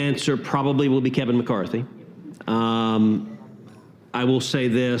think the answer probably will be Kevin McCarthy. I will say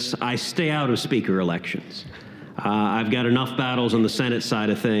this, I stay out of Speaker elections. I've got enough battles on the Senate side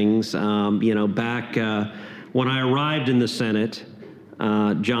of things. Back when I arrived in the Senate,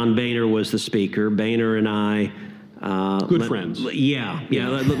 John Boehner was the Speaker. Boehner and I... Good friends. Yeah.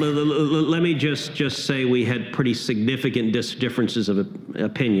 Let me just say we had pretty significant differences of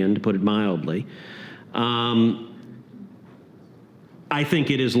opinion, to put it mildly. I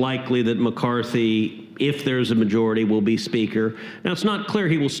think it is likely that McCarthy, if there's a majority, will be Speaker. Now, it's not clear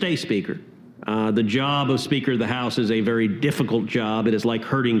he will stay Speaker. The job of Speaker of the House is a very difficult job. It is like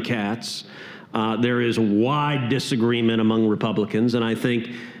herding cats. There is wide disagreement among Republicans, and I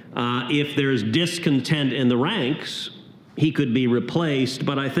think if there's discontent in the ranks, he could be replaced.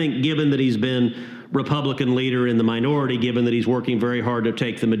 But I think given that he's been Republican leader in the minority, given that he's working very hard to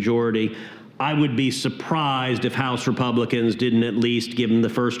take the majority, I would be surprised if House Republicans didn't at least give him the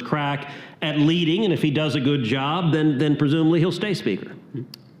first crack at leading, and if he does a good job, then presumably he'll stay Speaker.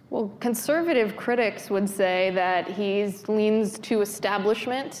 Well, conservative critics would say that he leans to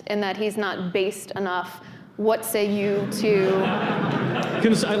establishment and that he's not based enough. What say you to...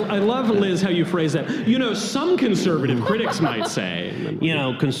 I love, Liz, how you phrase that. You know, some conservative critics might say... You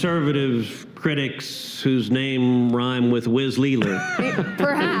know, conservative critics whose name rhyme with Wiz Leeler.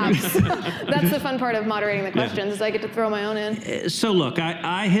 Perhaps. That's the fun part of moderating the questions, is I get to throw my own in. So look,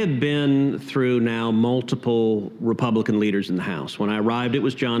 I have been through now multiple Republican leaders in the House. When I arrived, it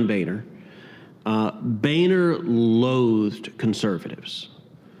was John Boehner. Boehner loathed conservatives.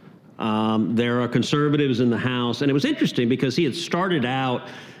 There are conservatives in the House, and it was interesting because he had started out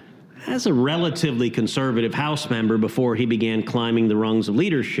as a relatively conservative House member before he began climbing the rungs of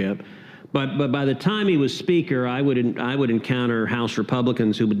leadership. But by the time he was Speaker, I would encounter House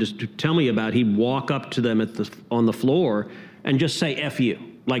Republicans who would just tell me about, he'd walk up to them on the floor and just say F you,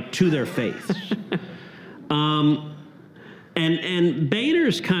 like to their face. And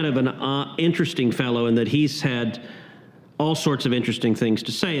Boehner's kind of an interesting fellow in that he's had all sorts of interesting things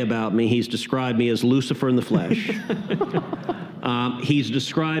to say about me. He's described me as Lucifer in the flesh. He's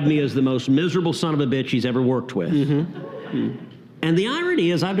described me as the most miserable son of a bitch he's ever worked with. And the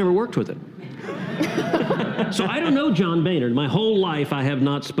irony is I've never worked with him. So I don't know John Boehner. My whole life I have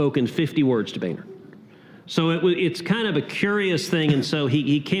not spoken 50 words to Boehner. So it's kind of a curious thing. And so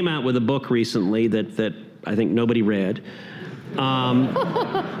he came out with a book recently that I think nobody read.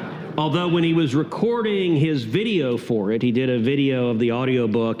 Although when he was recording his video for it, he did a video of the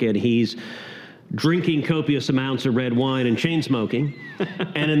audiobook, and he's drinking copious amounts of red wine and chain smoking.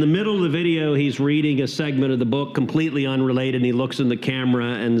 And in the middle of the video, he's reading a segment of the book completely unrelated, and he looks in the camera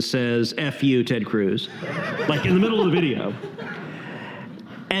and says, "F you, Ted Cruz," like in the middle of the video.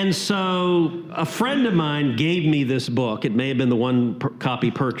 And so a friend of mine gave me this book. It may have been the one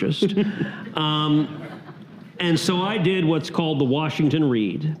copy purchased. And so I did what's called the Washington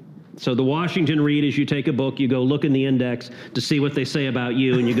Read. So the Washington Read is you take a book, you go look in the index to see what they say about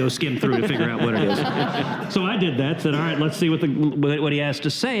you, and you go skim through to figure out what it is. So I did that, said, all right, let's see what he has to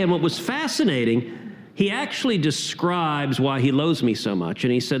say. And what was fascinating, he actually describes why he loathes me so much.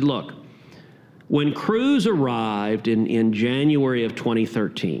 And he said, look, when Cruz arrived in January of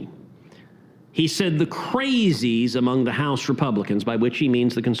 2013, he said the crazies among the House Republicans, by which he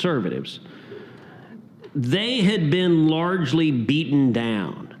means the conservatives, they had been largely beaten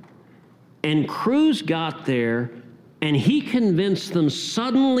down. And Cruz got there, and he convinced them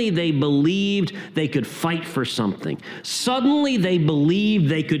suddenly they believed they could fight for something. Suddenly they believed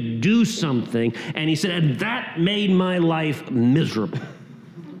they could do something. And he said, and that made my life miserable.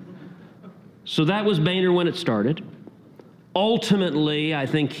 So that was Boehner when it started. Ultimately, I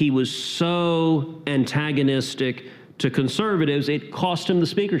think he was so antagonistic to conservatives, it cost him the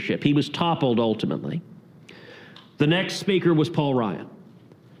speakership. He was toppled ultimately. The next speaker was Paul Ryan.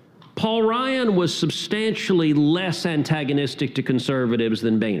 Paul Ryan was substantially less antagonistic to conservatives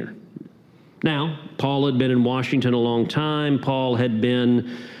than Boehner. Now, Paul had been in Washington a long time. Paul had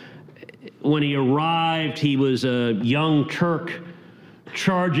been, when he arrived, he was a young Turk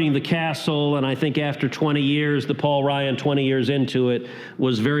charging the castle, and I think after 20 years, the Paul Ryan 20 years into it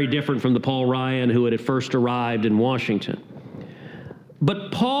was very different from the Paul Ryan who had first arrived in Washington.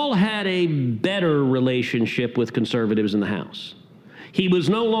 But Paul had a better relationship with conservatives in the House. He was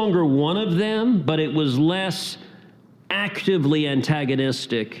no longer one of them, but it was less actively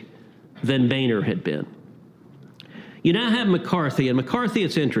antagonistic than Boehner had been. You now have McCarthy, and McCarthy,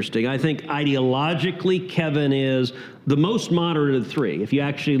 it's interesting. I think ideologically, Kevin is the most moderate of the three. If you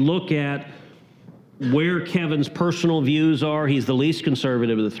actually look at where Kevin's personal views are, he's the least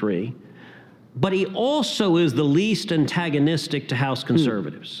conservative of the three. But he also is the least antagonistic to House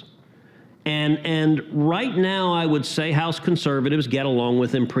conservatives. And right now, I would say House conservatives get along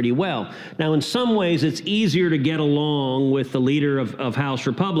with him pretty well. Now, in some ways, it's easier to get along with the leader of House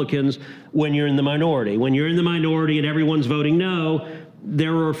Republicans when you're in the minority. When you're in the minority and everyone's voting no,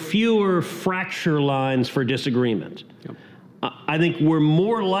 there are fewer fracture lines for disagreement. Yep. I think we're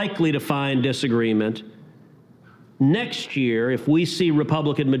more likely to find disagreement next year if we see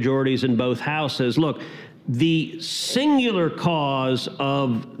Republican majorities in both houses. Look, the singular cause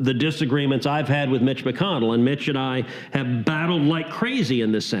of the disagreements I've had with Mitch McConnell, and Mitch and I have battled like crazy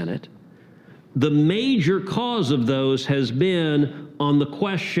in the Senate, the major cause of those has been on the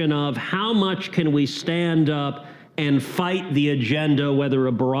question of how much can we stand up and fight the agenda, whether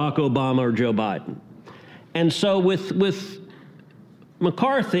of Barack Obama or Joe Biden. And so with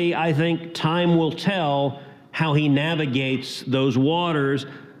McCarthy, I think time will tell how he navigates those waters.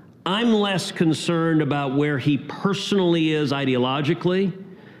 I'm less concerned about where he personally is ideologically,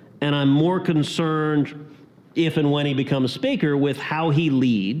 and I'm more concerned, if and when he becomes speaker, with how he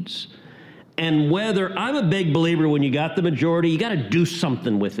leads and whether, I'm a big believer when you got the majority, you got to do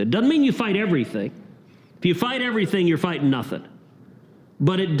something with it. Doesn't mean you fight everything. If you fight everything, you're fighting nothing.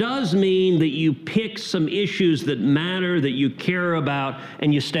 But it does mean that you pick some issues that matter, that you care about,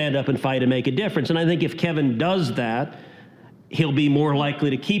 and you stand up and fight and make a difference. And I think if Kevin does that, he'll be more likely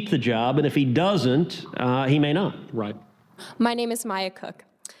to keep the job, and if he doesn't, he may not. Right. My name is Maya Cook.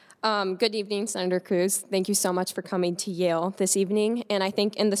 Good evening, Senator Cruz. Thank you so much for coming to Yale this evening. And I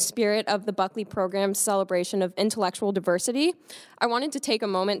think in the spirit of the Buckley Program's celebration of intellectual diversity, I wanted to take a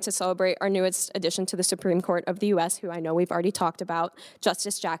moment to celebrate our newest addition to the Supreme Court of the U.S., who I know we've already talked about,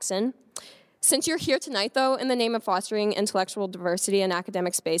 Justice Jackson. Since you're here tonight, though, in the name of fostering intellectual diversity in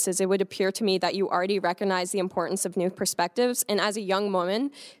academic spaces, it would appear to me that you already recognize the importance of new perspectives. And as a young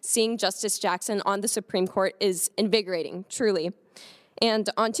woman, seeing Justice Jackson on the Supreme Court is invigorating, truly. And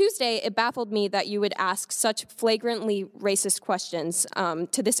on Tuesday, it baffled me that you would ask such flagrantly racist questions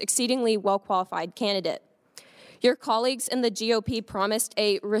to this exceedingly well-qualified candidate. Your colleagues in the GOP promised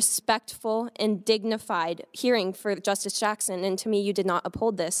a respectful and dignified hearing for Justice Jackson, and to me, you did not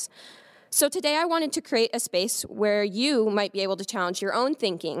uphold this. So today I wanted to create a space where you might be able to challenge your own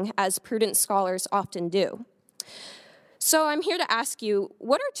thinking, as prudent scholars often do. So I'm here to ask you,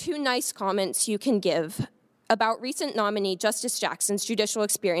 what are two nice comments you can give about recent nominee Justice Jackson's judicial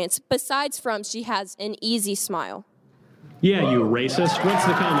experience, besides from she has an easy smile? Yeah, you racist. What's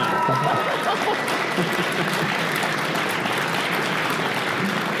the comment?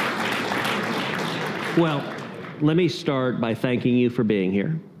 Well, let me start by thanking you for being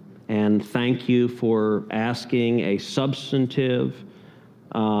here, and thank you for asking a substantive,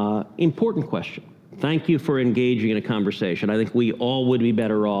 important question. Thank you for engaging in a conversation. I think we all would be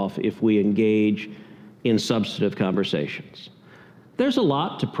better off if we engage in substantive conversations. There's a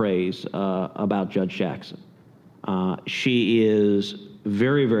lot to praise about Judge Jackson. She is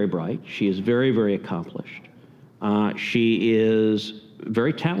very, very bright. She is very, very accomplished. She is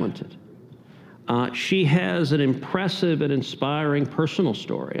very talented. She has an impressive and inspiring personal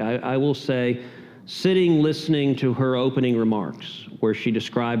story. I will say, sitting listening to her opening remarks, where she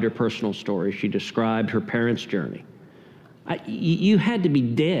described her personal story, she described her parents' journey, you had to be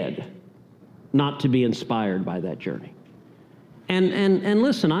dead not to be inspired by that journey. And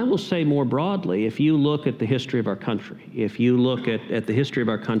listen, I will say more broadly, if you look at the history of our country, if you look at the history of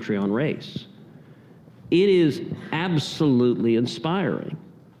our country on race, it is absolutely inspiring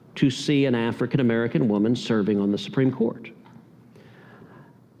to see an African-American woman serving on the Supreme Court.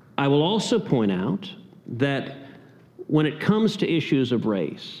 I will also point out that when it comes to issues of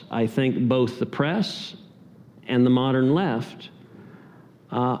race, I think both the press and the modern left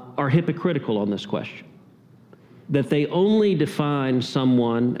are hypocritical on this question. That they only define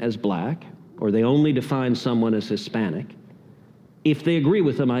someone as black, or they only define someone as Hispanic, if they agree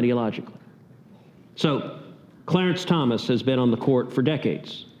with them ideologically. So, Clarence Thomas has been on the court for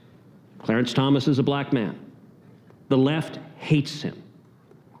decades. Clarence Thomas is a black man. The left hates him.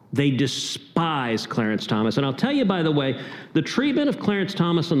 They despise Clarence Thomas. And I'll tell you, by the way, the treatment of Clarence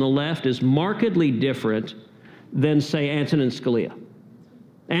Thomas on the left is markedly different than, say, Antonin Scalia.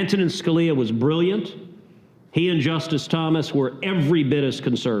 Antonin Scalia was brilliant. He and Justice Thomas were every bit as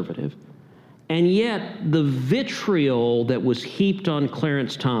conservative. And yet, the vitriol that was heaped on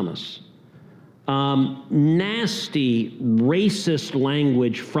Clarence Thomas, nasty, racist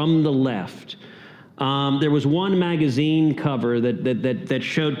language from the left. There was one magazine cover that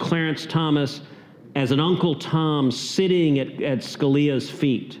showed Clarence Thomas as an Uncle Tom sitting at Scalia's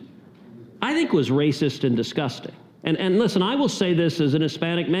feet. I think was racist and disgusting. And listen, I will say this as an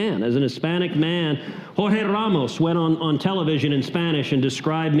Hispanic man. As an Hispanic man, Jorge Ramos went on television in Spanish and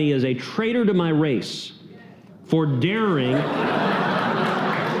described me as a traitor to my race for daring.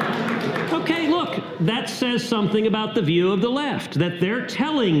 Okay, look, that says something about the view of the left, that they're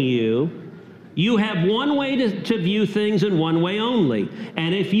telling you you have one way to view things and one way only.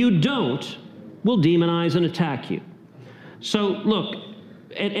 And if you don't, we'll demonize and attack you. So look,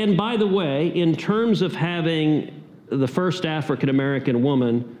 and by the way, in terms of having the first African-American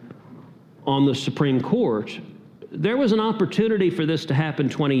woman on the Supreme Court, there was an opportunity for this to happen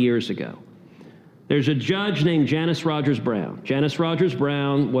 20 years ago. There's a judge named Janice Rogers Brown. Janice Rogers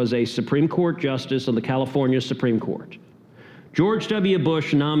Brown was a Supreme Court justice on the California Supreme Court. George W.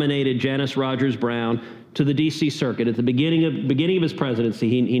 Bush nominated Janice Rogers Brown to the D.C. Circuit. At the beginning of his presidency,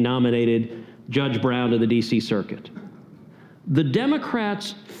 he nominated Judge Brown to the D.C. Circuit. The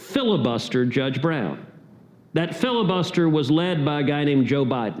Democrats filibustered Judge Brown. That filibuster was led by a guy named Joe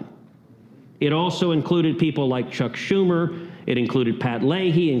Biden. It also included people like Chuck Schumer. It included Pat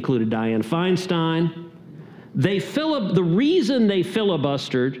Leahy, included Dianne Feinstein. The reason they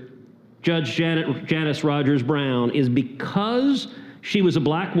filibustered Judge Janice Rogers Brown is because she was a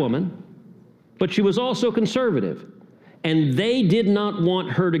black woman, but she was also conservative. And they did not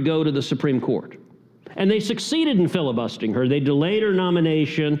want her to go to the Supreme Court. And they succeeded in filibustering her. They delayed her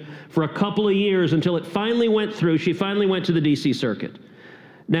nomination for a couple of years until it finally went through. She finally went to the D.C. Circuit.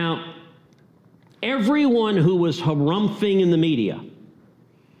 Now, everyone who was harumphing in the media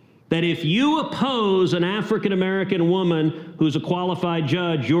that if you oppose an African-American woman who's a qualified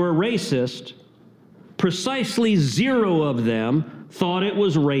judge, you're a racist, precisely 0 of them thought it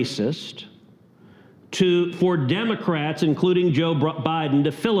was racist for Democrats, including Joe Biden,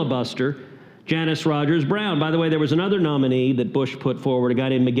 to filibuster Janice Rogers Brown. By the way, there was another nominee that Bush put forward, a guy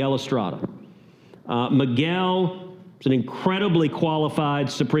named Miguel Estrada. Miguel is an incredibly qualified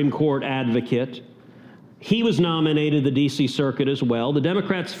Supreme Court advocate. He was nominated to the D.C. Circuit as well. The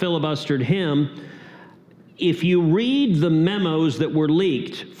Democrats filibustered him. If you read the memos that were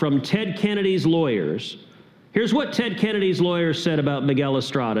leaked from Ted Kennedy's lawyers, here's what Ted Kennedy's lawyers said about Miguel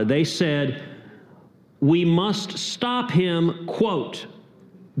Estrada. They said, we must stop him, quote,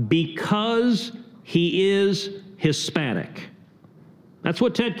 because he is Hispanic. That's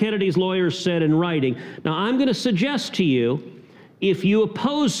what Ted Kennedy's lawyers said in writing. Now, I'm going to suggest to you, if you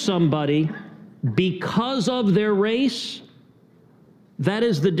oppose somebody because of their race, that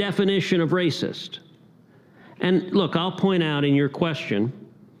is the definition of racist. And look, I'll point out in your question,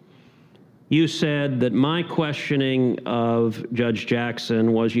 you said that my questioning of Judge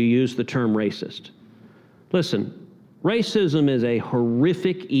Jackson was you used the term racist. Listen, racism is a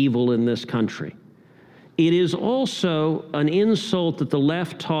horrific evil in this country. It is also an insult that the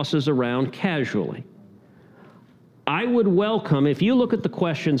left tosses around casually. I would welcome, if you look at the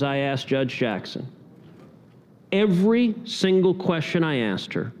questions I asked Judge Jackson, every single question I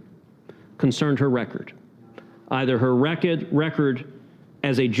asked her concerned her record. Either her record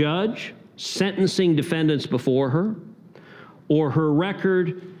as a judge, sentencing defendants before her, or her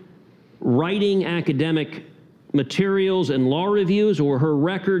record writing academic materials and law reviews, or her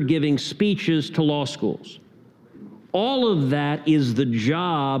record giving speeches to law schools. All of that is the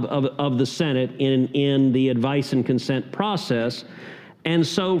job of the Senate in the advice and consent process. And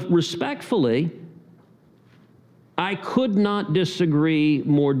so respectfully, I could not disagree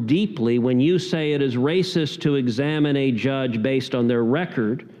more deeply when you say it is racist to examine a judge based on their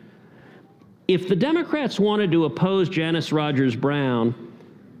record. If the Democrats wanted to oppose Janice Rogers Brown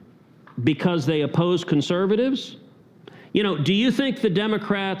because they oppose conservatives, you know, do you think the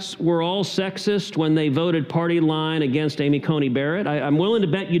Democrats were all sexist when they voted party line against Amy Coney Barrett? I'm willing to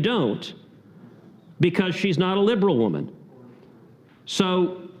bet you don't, because she's not a liberal woman.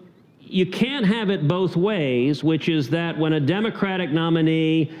 So you can't have it both ways, which is that when a Democratic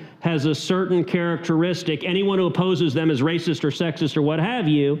nominee has a certain characteristic, anyone who opposes them is racist or sexist or what have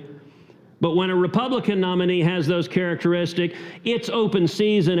you. But when a Republican nominee has those characteristics, it's open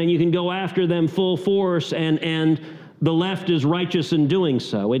season and you can go after them full force, and the left is righteous in doing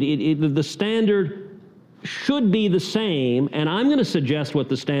so. The standard should be the same, and I'm going to suggest what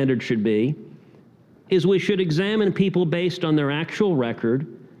the standard should be, is we should examine people based on their actual record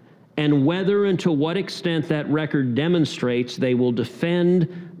and whether and to what extent that record demonstrates they will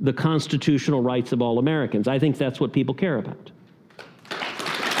defend the constitutional rights of all Americans. I think that's what people care about.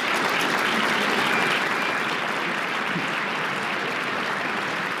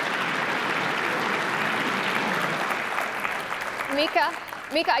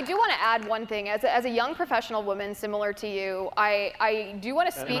 Mika, I do want to add one thing. As a young professional woman similar to you, I do want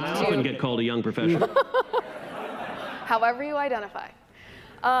to speak to... I often get called a young professional. However you identify.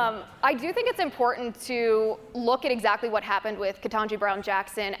 I do think it's important to look at exactly what happened with Ketanji Brown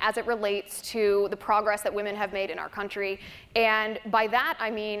Jackson as it relates to the progress that women have made in our country. And by that,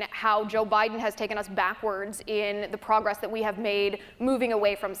 I mean how Joe Biden has taken us backwards in the progress that we have made moving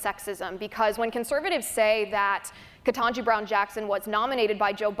away from sexism. Because when conservatives say that Ketanji Brown Jackson was nominated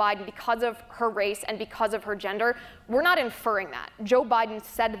by Joe Biden because of her race and because of her gender, we're not inferring that. Joe Biden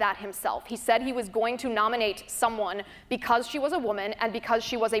said that himself. He said he was going to nominate someone because she was a woman and because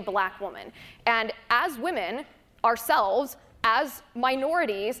she was a black woman. And as women ourselves, as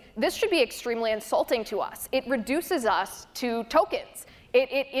minorities, this should be extremely insulting to us. It reduces us to tokens.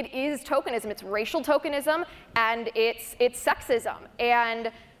 It is tokenism. It's racial tokenism, and it's sexism.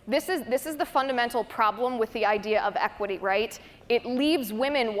 And this is the fundamental problem with the idea of equity, right? It leaves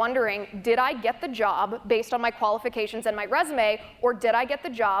women wondering, did I get the job based on my qualifications and my resume, or did I get the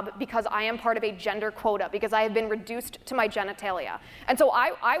job because I am part of a gender quota, because I have been reduced to my genitalia? And so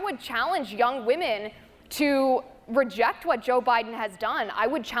I would challenge young women to reject what Joe Biden has done. I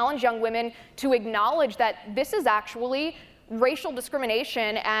would challenge young women to acknowledge that this is actually racial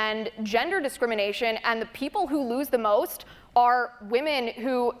discrimination and gender discrimination, and the people who lose the most are women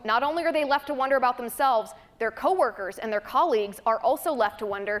who not only are they left to wonder about themselves, their coworkers and their colleagues are also left to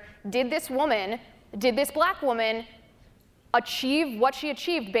wonder, did this black woman achieve what she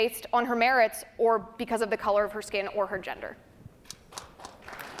achieved based on her merits or because of the color of her skin or her gender?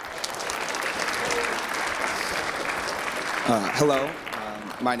 Hello,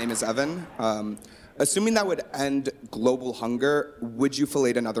 my name is Evan. Assuming that would end global hunger, would you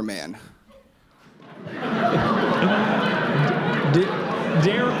fillet another man?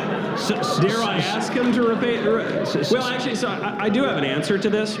 Dare I ask him to repeat? Well, actually, so I do have an answer to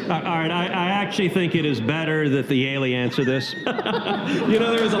this. All right, I actually think it is better that the Yaley answer this. You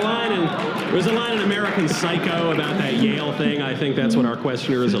know, there was a line in American Psycho about that Yale thing. I think that's what our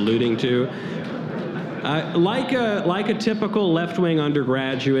questioner is alluding to. Like a typical left-wing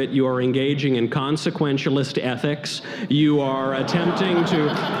undergraduate, you are engaging in consequentialist ethics. You are attempting to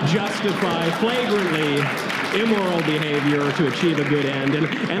justify flagrantly immoral behavior to achieve a good end.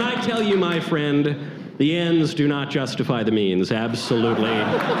 And I tell you, my friend, the ends do not justify the means. Absolutely.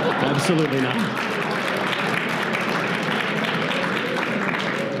 Absolutely not.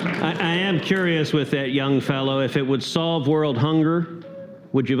 I am curious with that young fellow, if it would solve world hunger,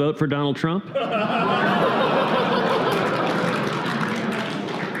 would you vote for Donald Trump?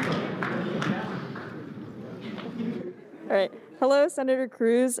 All right. Hello, Senator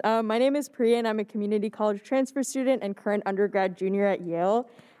Cruz. My name is Priya, and I'm a community college transfer student and current undergrad junior at Yale.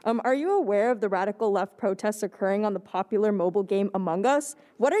 Are you aware of the radical left protests occurring on the popular mobile game Among Us?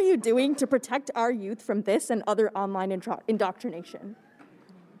 What are you doing to protect our youth from this and other online indoctrination?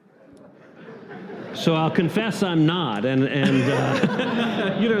 So I'll confess I'm not, and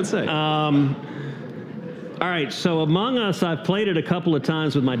you don't say. All right, so Among Us, I've played it a couple of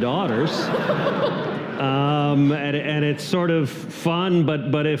times with my daughters. And it's sort of fun,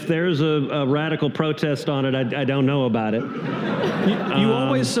 but if there's a radical protest on it, I don't know about it. You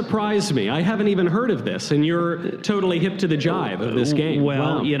always surprise me. I haven't even heard of this, and you're totally hip to the jive of this game.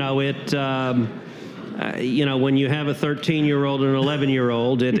 Well, wow. you know, when you have a 13-year-old and an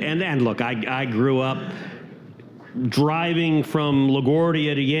 11-year-old, and look, I grew up driving from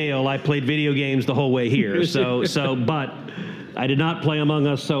LaGuardia to Yale. I played video games the whole way here, but I did not play Among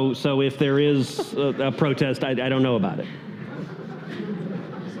Us, so if there is a protest, I don't know about it.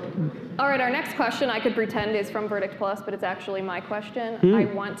 All right, our next question, I could pretend is from Verdict Plus, but it's actually my question. I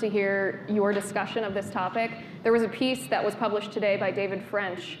want to hear your discussion of this topic. There was a piece that was published today by David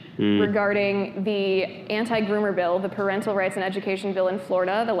French regarding the anti-groomer bill, the parental rights and education bill in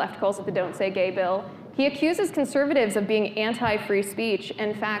Florida. The left calls it the Don't Say Gay bill. He accuses conservatives of being anti-free speech.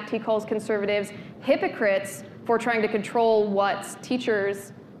 In fact, he calls conservatives hypocrites for trying to control what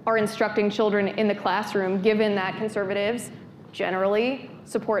teachers are instructing children in the classroom, given that conservatives generally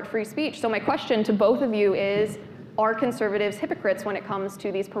support free speech. So my question to both of you is, are conservatives hypocrites when it comes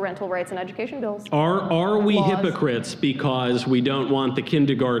to these parental rights and education bills? Are we laws? hypocrites because we don't want the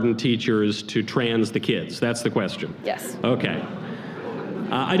kindergarten teachers to trans the kids? That's the question. Yes. Okay.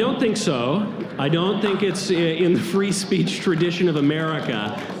 I don't think so. I don't think it's in the free speech tradition of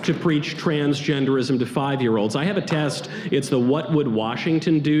America to preach transgenderism to 5-year-olds. I have a test. It's the What Would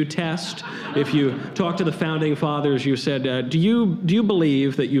Washington Do test. If you talk to the founding fathers, you said, do you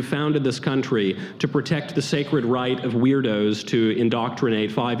believe that you founded this country to protect the sacred right of weirdos to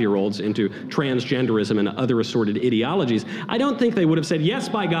indoctrinate 5-year-olds into transgenderism and other assorted ideologies? I don't think they would have said, yes,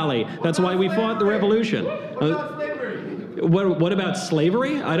 by golly, that's why we fought the revolution. What about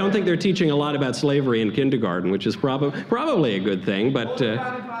slavery? I don't think they're teaching a lot about slavery in kindergarten, which is probably a good thing, but...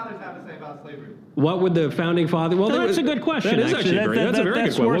 What would the founding father... Well, that's a good question. That is actually that's a very good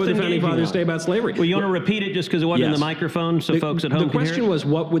question. What would the founding fathers say about slavery? Well, you want to repeat it just because it wasn't in the microphone so folks at home can hear it? The question was,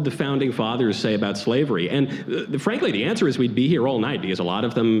 what would the founding fathers say about slavery? And frankly, the answer is we'd be here all night because a lot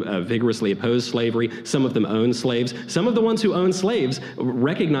of them vigorously opposed slavery. Some of them owned slaves. Some of the ones who owned slaves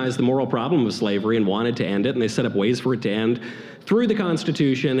recognized the moral problem of slavery and wanted to end it, and they set up ways for it to end through the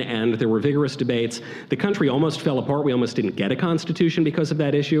Constitution, and there were vigorous debates. The country almost fell apart. We almost didn't get a Constitution because of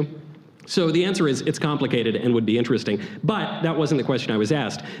that issue. So the answer is it's complicated and would be interesting, but that wasn't the question I was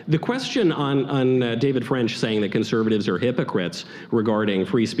asked. The question on David French saying that conservatives are hypocrites regarding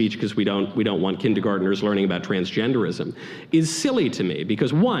free speech because we don't want kindergartners learning about transgenderism is silly to me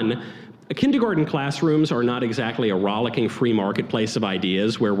because, one, kindergarten classrooms are not exactly a rollicking free marketplace of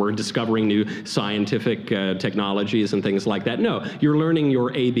ideas where we're discovering new scientific technologies and things like that. No, you're learning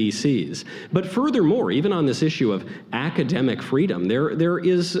your ABCs. But furthermore, even on this issue of academic freedom, there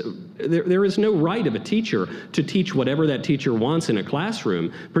is no right of a teacher to teach whatever that teacher wants in a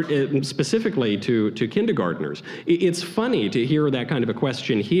classroom, specifically to kindergartners. It's funny to hear that kind of a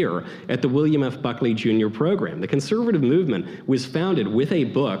question here at the William F. Buckley Jr. program. The conservative movement was founded with a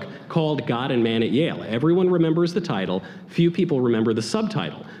book called God and Man at Yale. Everyone remembers the title. Few people remember the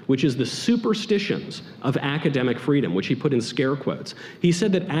subtitle, which is The Superstitions of Academic Freedom, which he put in scare quotes. He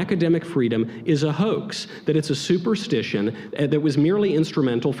said that academic freedom is a hoax, that it's a superstition that was merely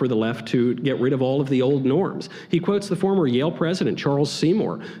instrumental for the left to get rid of all of the old norms. He quotes the former Yale president, Charles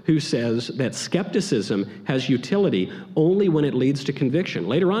Seymour, who says that skepticism has utility only when it leads to conviction.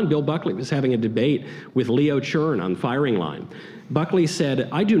 Later on, Bill Buckley was having a debate with Leo Chern on Firing Line. Buckley said,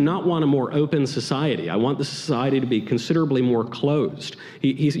 I do not want a more open society. I want the society to be considerably more closed.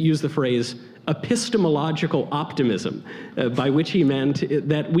 He used the phrase epistemological optimism, by which he meant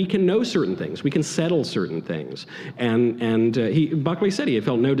that we can know certain things, we can settle certain things. And Buckley said he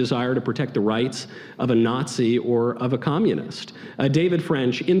felt no desire to protect the rights of a Nazi or of a communist. David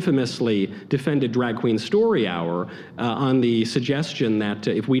French infamously defended Drag Queen Story Hour on the suggestion that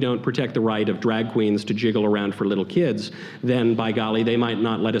if we don't protect the right of drag queens to jiggle around for little kids, then by golly, they might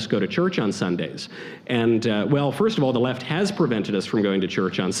not let us go to church on Sundays. And well, first of all, the left has prevented us from going to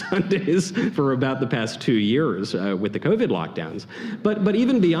church on Sundays for about the past 2 years with the COVID lockdowns. But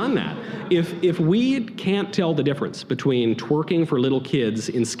even beyond that, if we can't tell the difference between twerking for little kids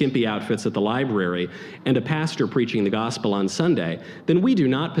in skimpy outfits at the library and a pastor preaching the gospel on Sunday, then we do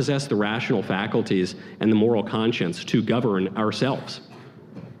not possess the rational faculties and the moral conscience to govern ourselves.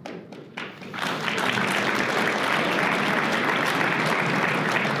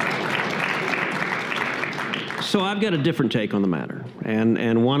 So I've got a different take on the matter.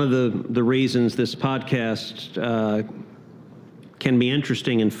 And one of the reasons this podcast can be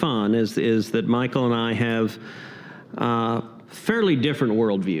interesting and fun is that Michael and I have fairly different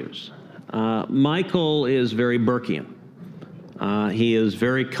worldviews. Michael is very Burkean. He is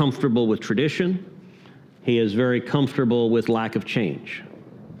very comfortable with tradition. He is very comfortable with lack of change.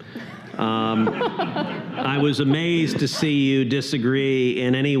 I was amazed to see you disagree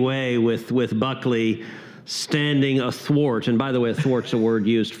in any way with Buckley standing athwart, and by the way, athwart's a word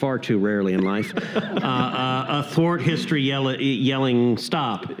used far too rarely in life, athwart history yelling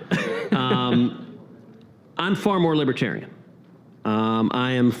stop. I'm far more libertarian.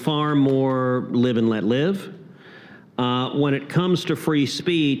 I am far more live and let live. When it comes to free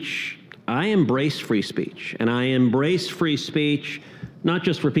speech, I embrace free speech, and I embrace free speech not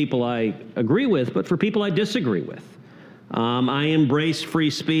just for people I agree with, but for people I disagree with. I embrace free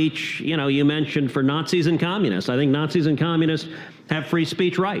speech, you mentioned for Nazis and communists. I think Nazis and communists have free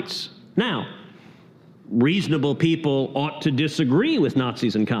speech rights. Now, reasonable people ought to disagree with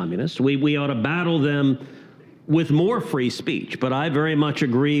Nazis and communists. We ought to battle them with more free speech. But I very much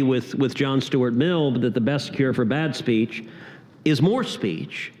agree with John Stuart Mill that the best cure for bad speech is more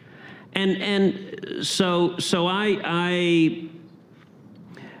speech. And so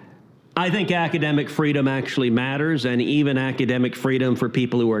I think academic freedom actually matters, and even academic freedom for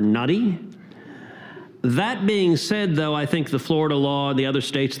people who are nutty. That being said, though, I think the Florida law and the other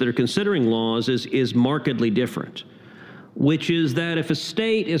states that are considering laws is markedly different, which is that if a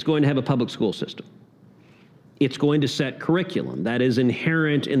state is going to have a public school system, it's going to set curriculum. That is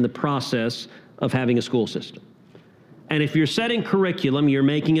inherent in the process of having a school system. And if you're setting curriculum, you're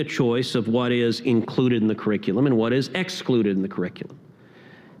making a choice of what is included in the curriculum and what is excluded in the curriculum.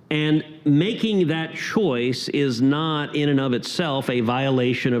 And making that choice is not in and of itself a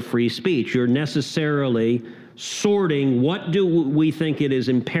violation of free speech. You're necessarily sorting what do we think it is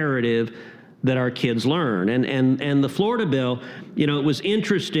imperative that our kids learn. And the Florida bill, it was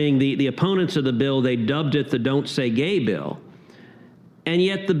interesting, the opponents of the bill, they dubbed it the Don't Say Gay bill. And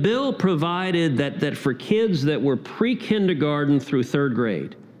yet the bill provided that for kids that were pre-kindergarten through third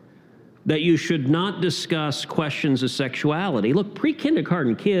grade, that you should not discuss questions of sexuality. Look,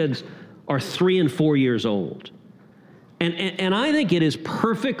 pre-kindergarten kids are 3 and 4 years old. And I think it is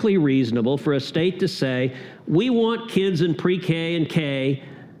perfectly reasonable for a state to say, we want kids in pre-K and K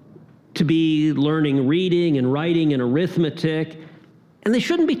to be learning reading and writing and arithmetic, and they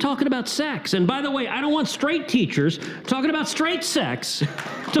shouldn't be talking about sex. And by the way, I don't want straight teachers talking about straight sex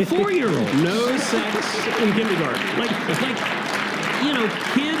to 4-year-olds. No sex in kindergarten.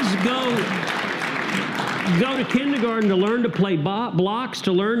 Kids go to kindergarten to learn to play blocks,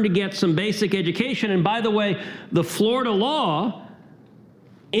 to learn to get some basic education. And by the way, the Florida law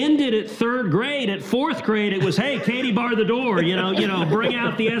ended at third grade. At fourth grade, it was, hey, Katie, bar the door, bring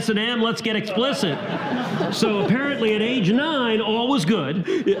out the S&M, let's get explicit. So apparently at age 9, all was good.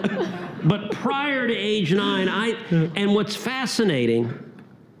 But prior to age 9, and what's fascinating,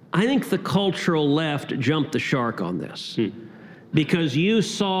 I think the cultural left jumped the shark on this. Because you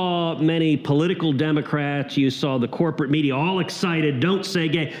saw many political Democrats, you saw the corporate media all excited, don't say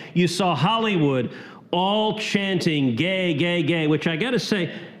gay. You saw Hollywood all chanting gay, gay, gay, which I got to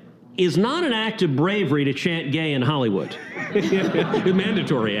say is not an act of bravery to chant gay in Hollywood. It's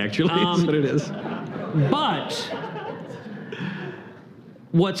mandatory, actually, that's what it is. But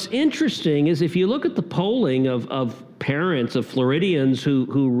what's interesting is if you look at the polling of parents, of Floridians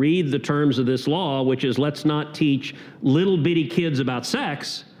who read the terms of this law, which is let's not teach little bitty kids about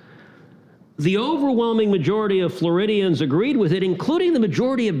sex, the overwhelming majority of Floridians agreed with it, including the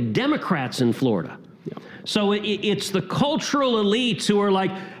majority of Democrats in Florida. Yeah. So it's the cultural elites who are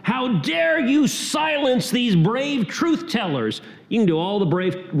like, how dare you silence these brave truth tellers? You can do all the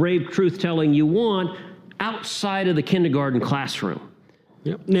brave truth telling you want outside of the kindergarten classroom.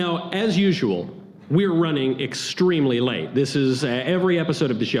 Yep. Now, as usual, we're running extremely late. This is every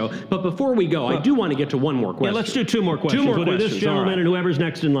episode of the show. But before we go, I do want to get to one more question. Yeah, let's do 2 more questions. 2 more we'll questions. do this gentleman and whoever's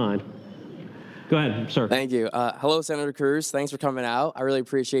next in line. Go ahead, sir. Thank you. Hello, Senator Cruz. Thanks for coming out. I really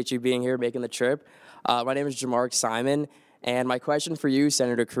appreciate you being here, making the trip. My name is Jamark Simon, and my question for you,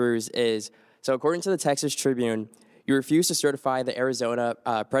 Senator Cruz, is, so according to the Texas Tribune, you refused to certify the Arizona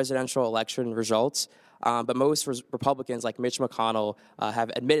presidential election results, but most Republicans, like Mitch McConnell, have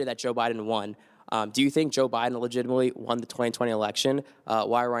admitted that Joe Biden won. Do you think Joe Biden legitimately won the 2020 election?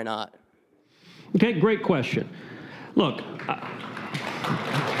 Why or why not? Okay, great question. Look,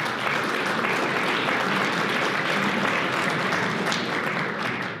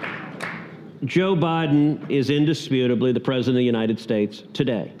 Joe Biden is indisputably the President of the United States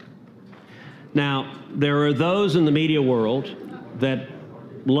today. Now, there are those in the media world that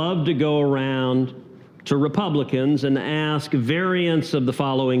love to go around to Republicans and ask variants of the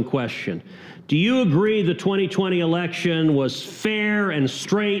following question. Do you agree the 2020 election was fair and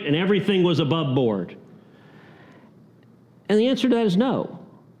straight and everything was above board? And the answer to that is no.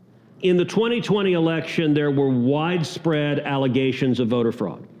 In the 2020 election, there were widespread allegations of voter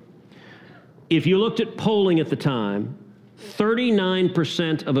fraud. If you looked at polling at the time,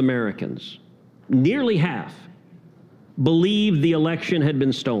 39% of Americans, nearly half, believed the election had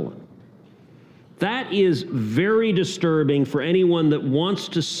been stolen. That is very disturbing for anyone that wants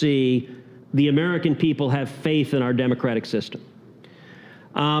to see the American people have faith in our democratic system.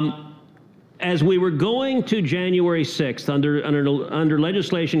 As we were going to January 6th under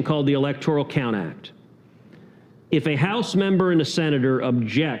legislation called the Electoral Count Act, if a House member and a senator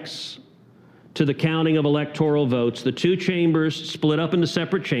objects to the counting of electoral votes, the two chambers split up into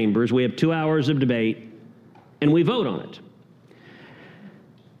separate chambers. We have 2 hours of debate, and we vote on it.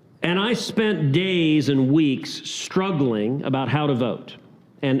 And I spent days and weeks struggling about how to vote.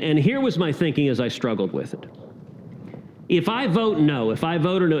 And here was my thinking as I struggled with it. If I vote no, if I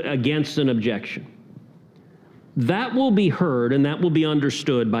vote against an objection, that will be heard and that will be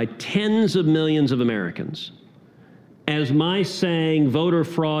understood by tens of millions of Americans as my saying voter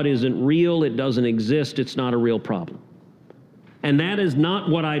fraud isn't real, it doesn't exist, it's not a real problem. And that is not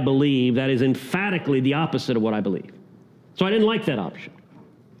what I believe. That is emphatically the opposite of what I believe. So I didn't like that option.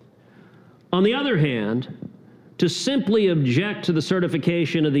 On the other hand, to simply object to the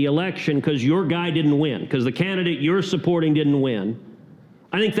certification of the election because your guy didn't win, because the candidate you're supporting didn't win,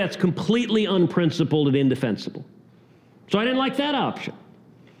 I think that's completely unprincipled and indefensible. So I didn't like that option.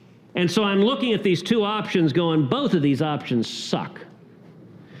 And so I'm looking at these two options going, both of these options suck.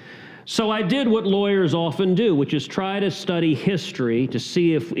 So I did what lawyers often do, which is try to study history to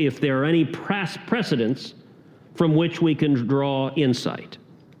see if there are any precedents from which we can draw insight.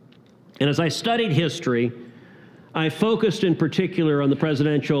 And as I studied history, I focused in particular on the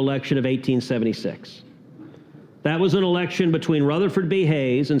presidential election of 1876. That was an election between Rutherford B.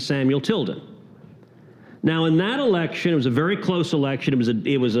 Hayes and Samuel Tilden. Now, in that election, it was a very close election.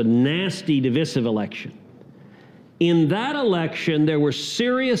 It was a nasty, divisive election. In that election, there were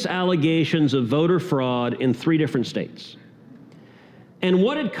serious allegations of voter fraud in 3 different states. And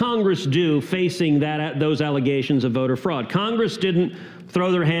what did Congress do facing those allegations of voter fraud? Congress didn't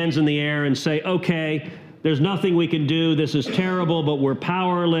throw their hands in the air and say, okay, there's nothing we can do, this is terrible, but we're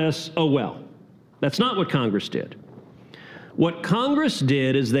powerless, oh well. That's not what Congress did. What Congress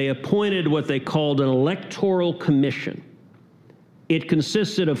did is they appointed what they called an electoral commission. It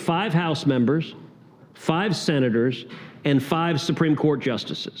consisted of 5 House members, 5 senators, and 5 Supreme Court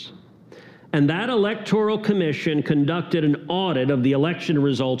justices. And that electoral commission conducted an audit of the election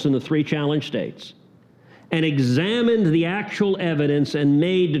results in the 3 challenged states and examined the actual evidence and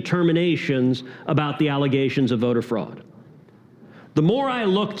made determinations about the allegations of voter fraud. The more I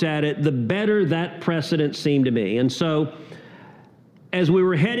looked at it, the better that precedent seemed to me. And so as we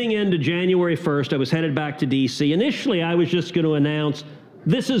were heading into January 1st, I was headed back to D.C. Initially, I was just going to announce,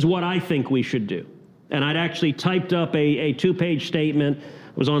 this is what I think we should do. And I'd actually typed up a 2-page statement.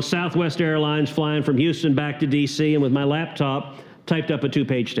 I was on Southwest Airlines flying from Houston back to D.C. and with my laptop, typed up a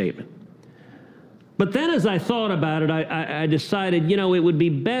 2-page statement. But then as I thought about it, I decided, you know, it would be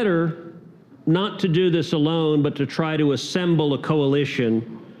better not to do this alone, but to try to assemble a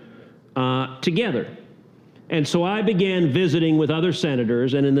coalition together. And so I began visiting with other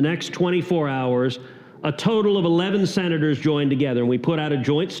senators, and in the next 24 hours, a total of 11 senators joined together, and we put out a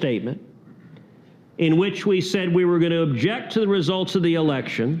joint statement in which we said we were going to object to the results of the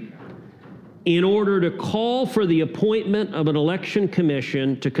election in order to call for the appointment of an election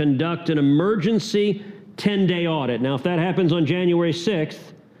commission to conduct an emergency 10-day audit. Now, if that happens on January 6th,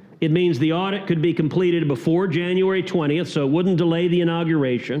 it means the audit could be completed before January 20th, so it wouldn't delay the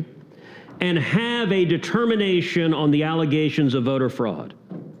inauguration, and have a determination on the allegations of voter fraud.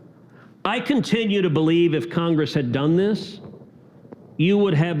 I continue to believe if Congress had done this, you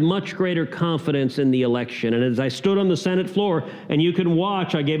would have much greater confidence in the election. And as I stood on the Senate floor, and you can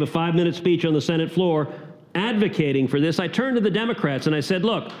watch, I gave a 5-minute speech on the Senate floor advocating for this, I turned to the Democrats and I said,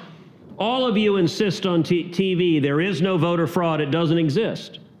 look, all of you insist on TV, there is no voter fraud, it doesn't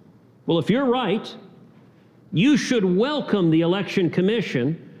exist. Well, if you're right, you should welcome the Election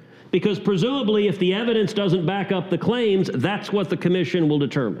Commission, because presumably if the evidence doesn't back up the claims, that's what the commission will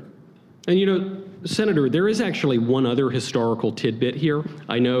determine. And you know, Senator, there is actually one other historical tidbit here.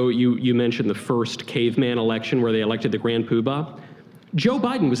 I know you mentioned the first caveman election where they elected the Grand Poobah. Joe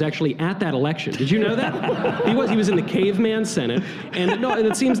Biden was actually at that election. Did you know that? He was in the caveman Senate. And no,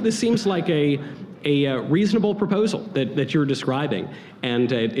 this seems like a reasonable proposal that you're describing,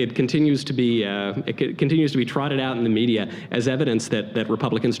 and it continues to be trotted out in the media as evidence that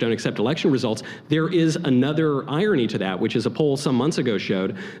Republicans don't accept election results. There is another irony to that, which is a poll some months ago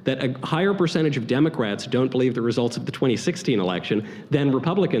showed that a higher percentage of Democrats don't believe the results of the 2016 election than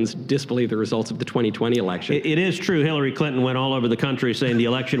Republicans disbelieve the results of the 2020 election. It is true. Hillary Clinton went all over the country saying the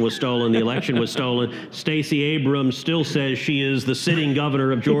election was stolen. The election was stolen. Stacey Abrams still says she is the sitting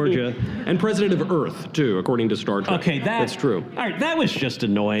governor of Georgia, and president of Earth, too, according to Star Trek. Okay, that's true. All right, that was just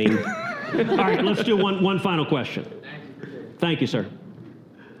annoying. All right, let's do one final question. Thank you, sir.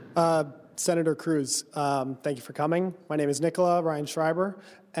 Senator Cruz, thank you for coming. My name is Nicola Ryan Schreiber,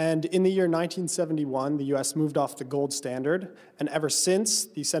 and in the year 1971, the U.S. moved off the gold standard, and ever since,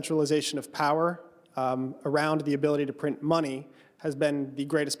 the centralization of power around the ability to print money has been the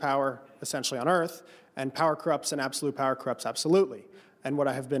greatest power essentially on earth, and power corrupts and absolute power corrupts absolutely. And what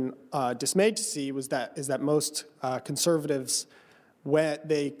I have been dismayed to see is that most conservatives, when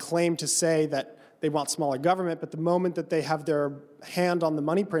they claim to say that they want smaller government, but the moment that they have their hand on the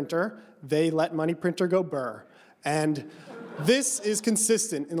money printer, they let money printer go burr. And this is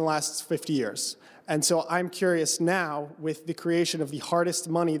consistent in the last 50 years. And so I'm curious now, with the creation of the hardest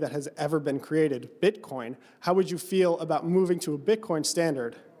money that has ever been created, Bitcoin, how would you feel about moving to a Bitcoin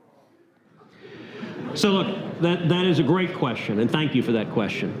standard? So look, that is a great question, and thank you for that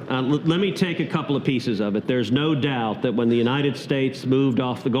question. Let me take a couple of pieces of it. There's no doubt that when the United States moved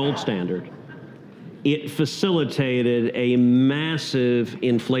off the gold standard, it facilitated a massive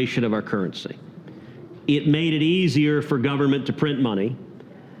inflation of our currency. It made it easier for government to print money.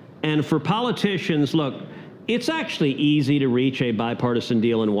 And for politicians, look, it's actually easy to reach a bipartisan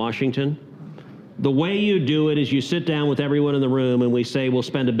deal in Washington. The way you do it is you sit down with everyone in the room and we say, we'll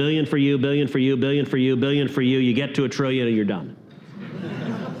spend $1 billion for you, $1 billion for you, $1 billion for you, $1 billion for you. You get to $1 trillion and you're done.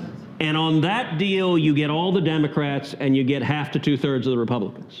 And on that deal, you get all the Democrats and you get half to 2/3 of the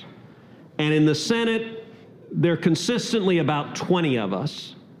Republicans. And in the Senate, there are consistently about 20 of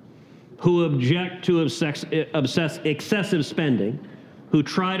us who object to excessive spending, who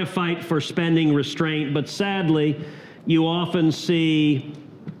try to fight for spending restraint, but sadly, you often see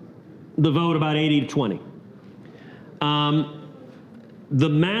the vote about 80 to 20. The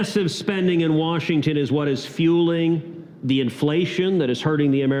massive spending in Washington is what is fueling the inflation that is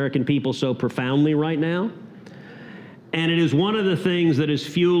hurting the American people so profoundly right now. And it is one of the things that is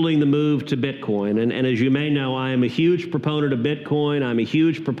fueling the move to Bitcoin. And as you may know, I am a huge proponent of Bitcoin. I'm a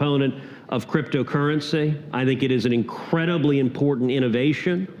huge proponent of cryptocurrency. I think it is an incredibly important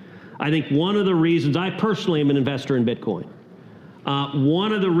innovation. I think one of the reasons, I personally am an investor in Bitcoin.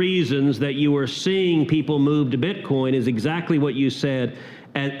 One of the reasons that you are seeing people move to Bitcoin is exactly what you said,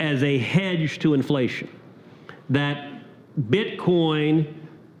 as a hedge to inflation. That Bitcoin,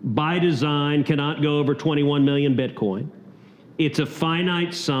 by design, cannot go over 21 million Bitcoin. It's a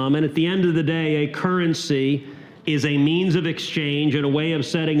finite sum, and at the end of the day, a currency is a means of exchange and a way of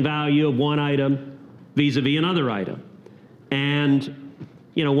setting value of one item vis-a-vis another item. And,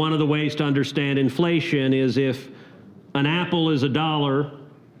 you know, one of the ways to understand inflation is if an apple is $1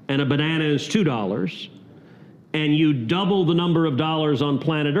 and a banana is $2, and you double the number of dollars on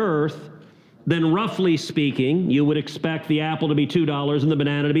planet Earth, then roughly speaking, you would expect the apple to be $2 and the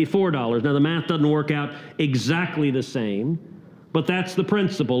banana to be $4. Now, the math doesn't work out exactly the same, but that's the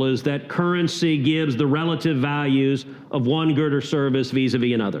principle, is that currency gives the relative values of one good or service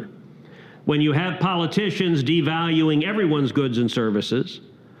vis-a-vis another. When you have politicians devaluing everyone's goods and services,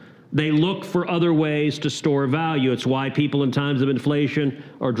 they look for other ways to store value. It's why people in times of inflation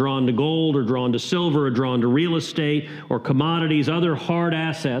are drawn to gold or drawn to silver or drawn to real estate or commodities, other hard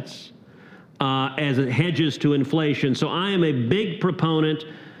assets, as it hedges to inflation. So I am a big proponent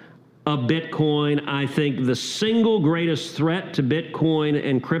of Bitcoin. I think the single greatest threat to Bitcoin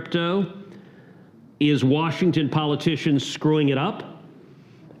and crypto is Washington politicians screwing it up,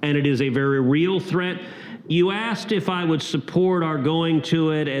 and it is a very real threat. You asked if I would support our going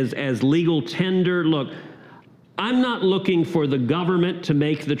to it as legal tender. Look, I'm not looking for the government to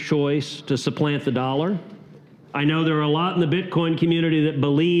make the choice to supplant the dollar. I know there are a lot in the Bitcoin community that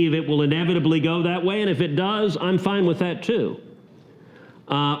believe it will inevitably go that way, and if it does, I'm fine with that too.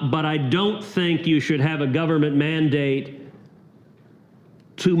 But I don't think you should have a government mandate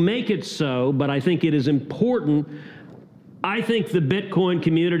to make it so, but I think it is important. I think the Bitcoin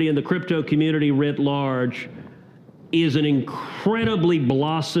community and the crypto community writ large is an incredibly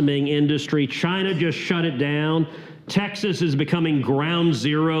blossoming industry. China just shut it down. Texas is becoming ground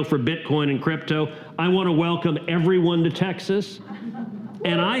zero for Bitcoin and crypto. I want to welcome everyone to Texas.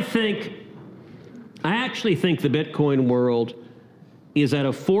 And I actually think the Bitcoin world is at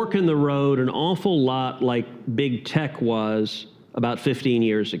a fork in the road an awful lot like big tech was about 15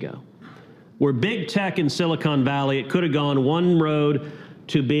 years ago. Where big tech in Silicon Valley, it could have gone one road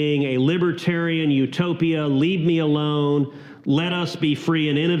to being a libertarian utopia, leave me alone, let us be free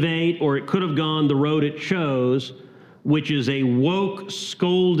and innovate, or it could have gone the road it chose, which is a woke,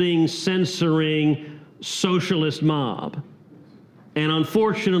 scolding, censoring, socialist mob. And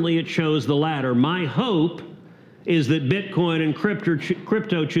unfortunately, it chose the latter. My hope is that Bitcoin and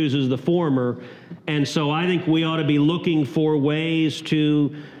crypto chooses the former. And so I think we ought to be looking for ways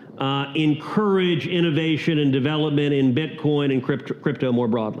to encourage innovation and development in Bitcoin and crypto more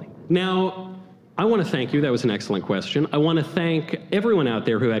broadly. Now, I want to thank you. That was an excellent question. I want to thank everyone out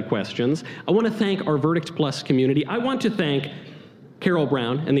there who had questions. I want to thank our Verdict Plus community. I want to thank Carol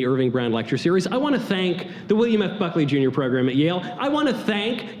Brown and the Irving Brown Lecture Series. I want to thank the William F. Buckley Jr. program at Yale. I want to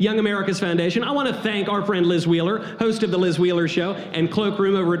thank Young America's Foundation. I want to thank our friend Liz Wheeler, host of the Liz Wheeler Show, and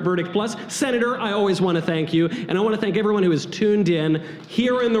Cloakroom over at Verdict Plus. Senator, I always want to thank you. And I want to thank everyone who is tuned in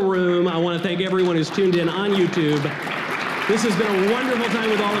here in the room. I want to thank everyone who's tuned in on YouTube. This has been a wonderful time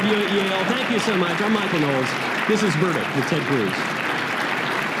with all of you at Yale. Thank you so much. I'm Michael Knowles. This is Verdict with Ted Cruz.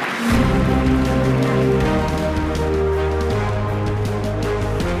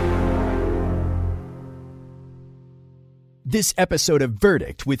 This episode of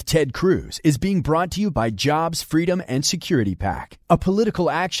Verdict with Ted Cruz is being brought to you by Jobs, Freedom, and Security PAC, a political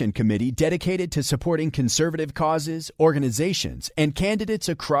action committee dedicated to supporting conservative causes, organizations, and candidates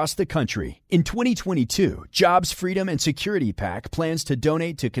across the country. In 2022, Jobs, Freedom, and Security PAC plans to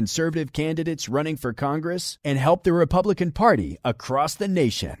donate to conservative candidates running for Congress and help the Republican Party across the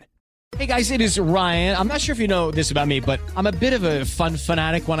nation. Hey guys, it is Ryan. I'm not sure if you know this about me, but I'm a bit of a fun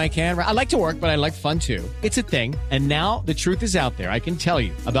fanatic when I can. I like to work, but I like fun too. It's a thing. And now the truth is out there. I can tell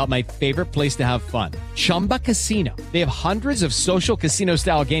you about my favorite place to have fun. Chumba Casino. They have hundreds of social casino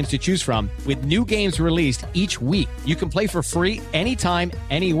style games to choose from with new games released each week. You can play for free anytime,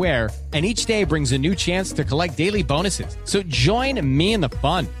 anywhere. And each day brings a new chance to collect daily bonuses. So join me in the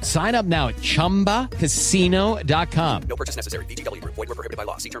fun. Sign up now at ChumbaCasino.com. No purchase necessary. VGW Group. Void where prohibited by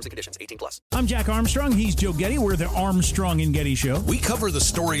law. See terms and conditions. 18+. I'm Jack Armstrong. He's Joe Getty. We're the Armstrong and Getty Show. We cover the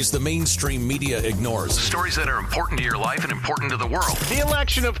stories the mainstream media ignores. Stories that are important to your life and important to the world. The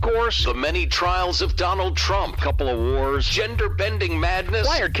election, of course. The many trials of Donald Trump. Couple of wars. Gender-bending madness.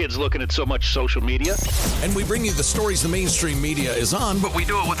 Why are kids looking at so much social media? And we bring you the stories the mainstream media is on, but we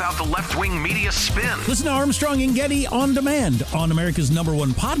do it without the left-wing media spin. Listen to Armstrong and Getty on demand on America's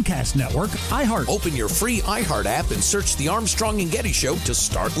 #1 podcast network, iHeart. Open your free iHeart app and search The Armstrong and Getty Show to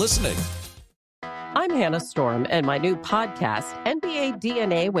start listening. I'm Hannah Storm, and my new podcast, NBA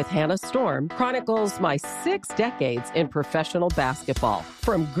DNA with Hannah Storm, chronicles my 6 decades in professional basketball.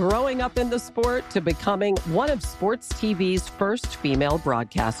 From growing up in the sport to becoming one of sports TV's first female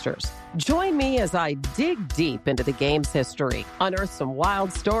broadcasters. Join me as I dig deep into the game's history, unearth some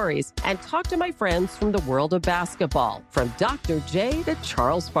wild stories, and talk to my friends from the world of basketball, from Dr. J to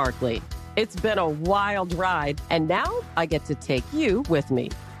Charles Barkley. It's been a wild ride, and now I get to take you with me.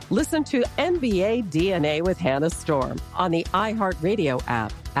 Listen to NBA DNA with Hannah Storm on the iHeartRadio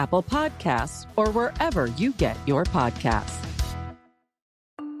app, Apple Podcasts, or wherever you get your podcasts.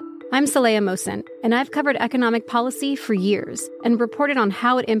 I'm Saleha Mohsin, and I've covered economic policy for years and reported on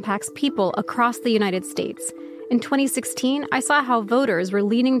how it impacts people across the United States. In 2016, I saw how voters were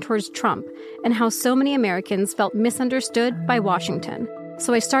leaning towards Trump and how so many Americans felt misunderstood by Washington.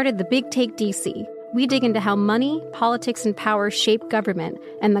 So I started The Big Take DC. We dig into how money, politics, and power shape government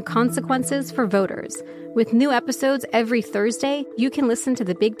and the consequences for voters. With new episodes every Thursday, you can listen to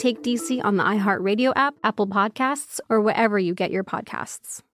The Big Take DC on the iHeartRadio app, Apple Podcasts, or wherever you get your podcasts.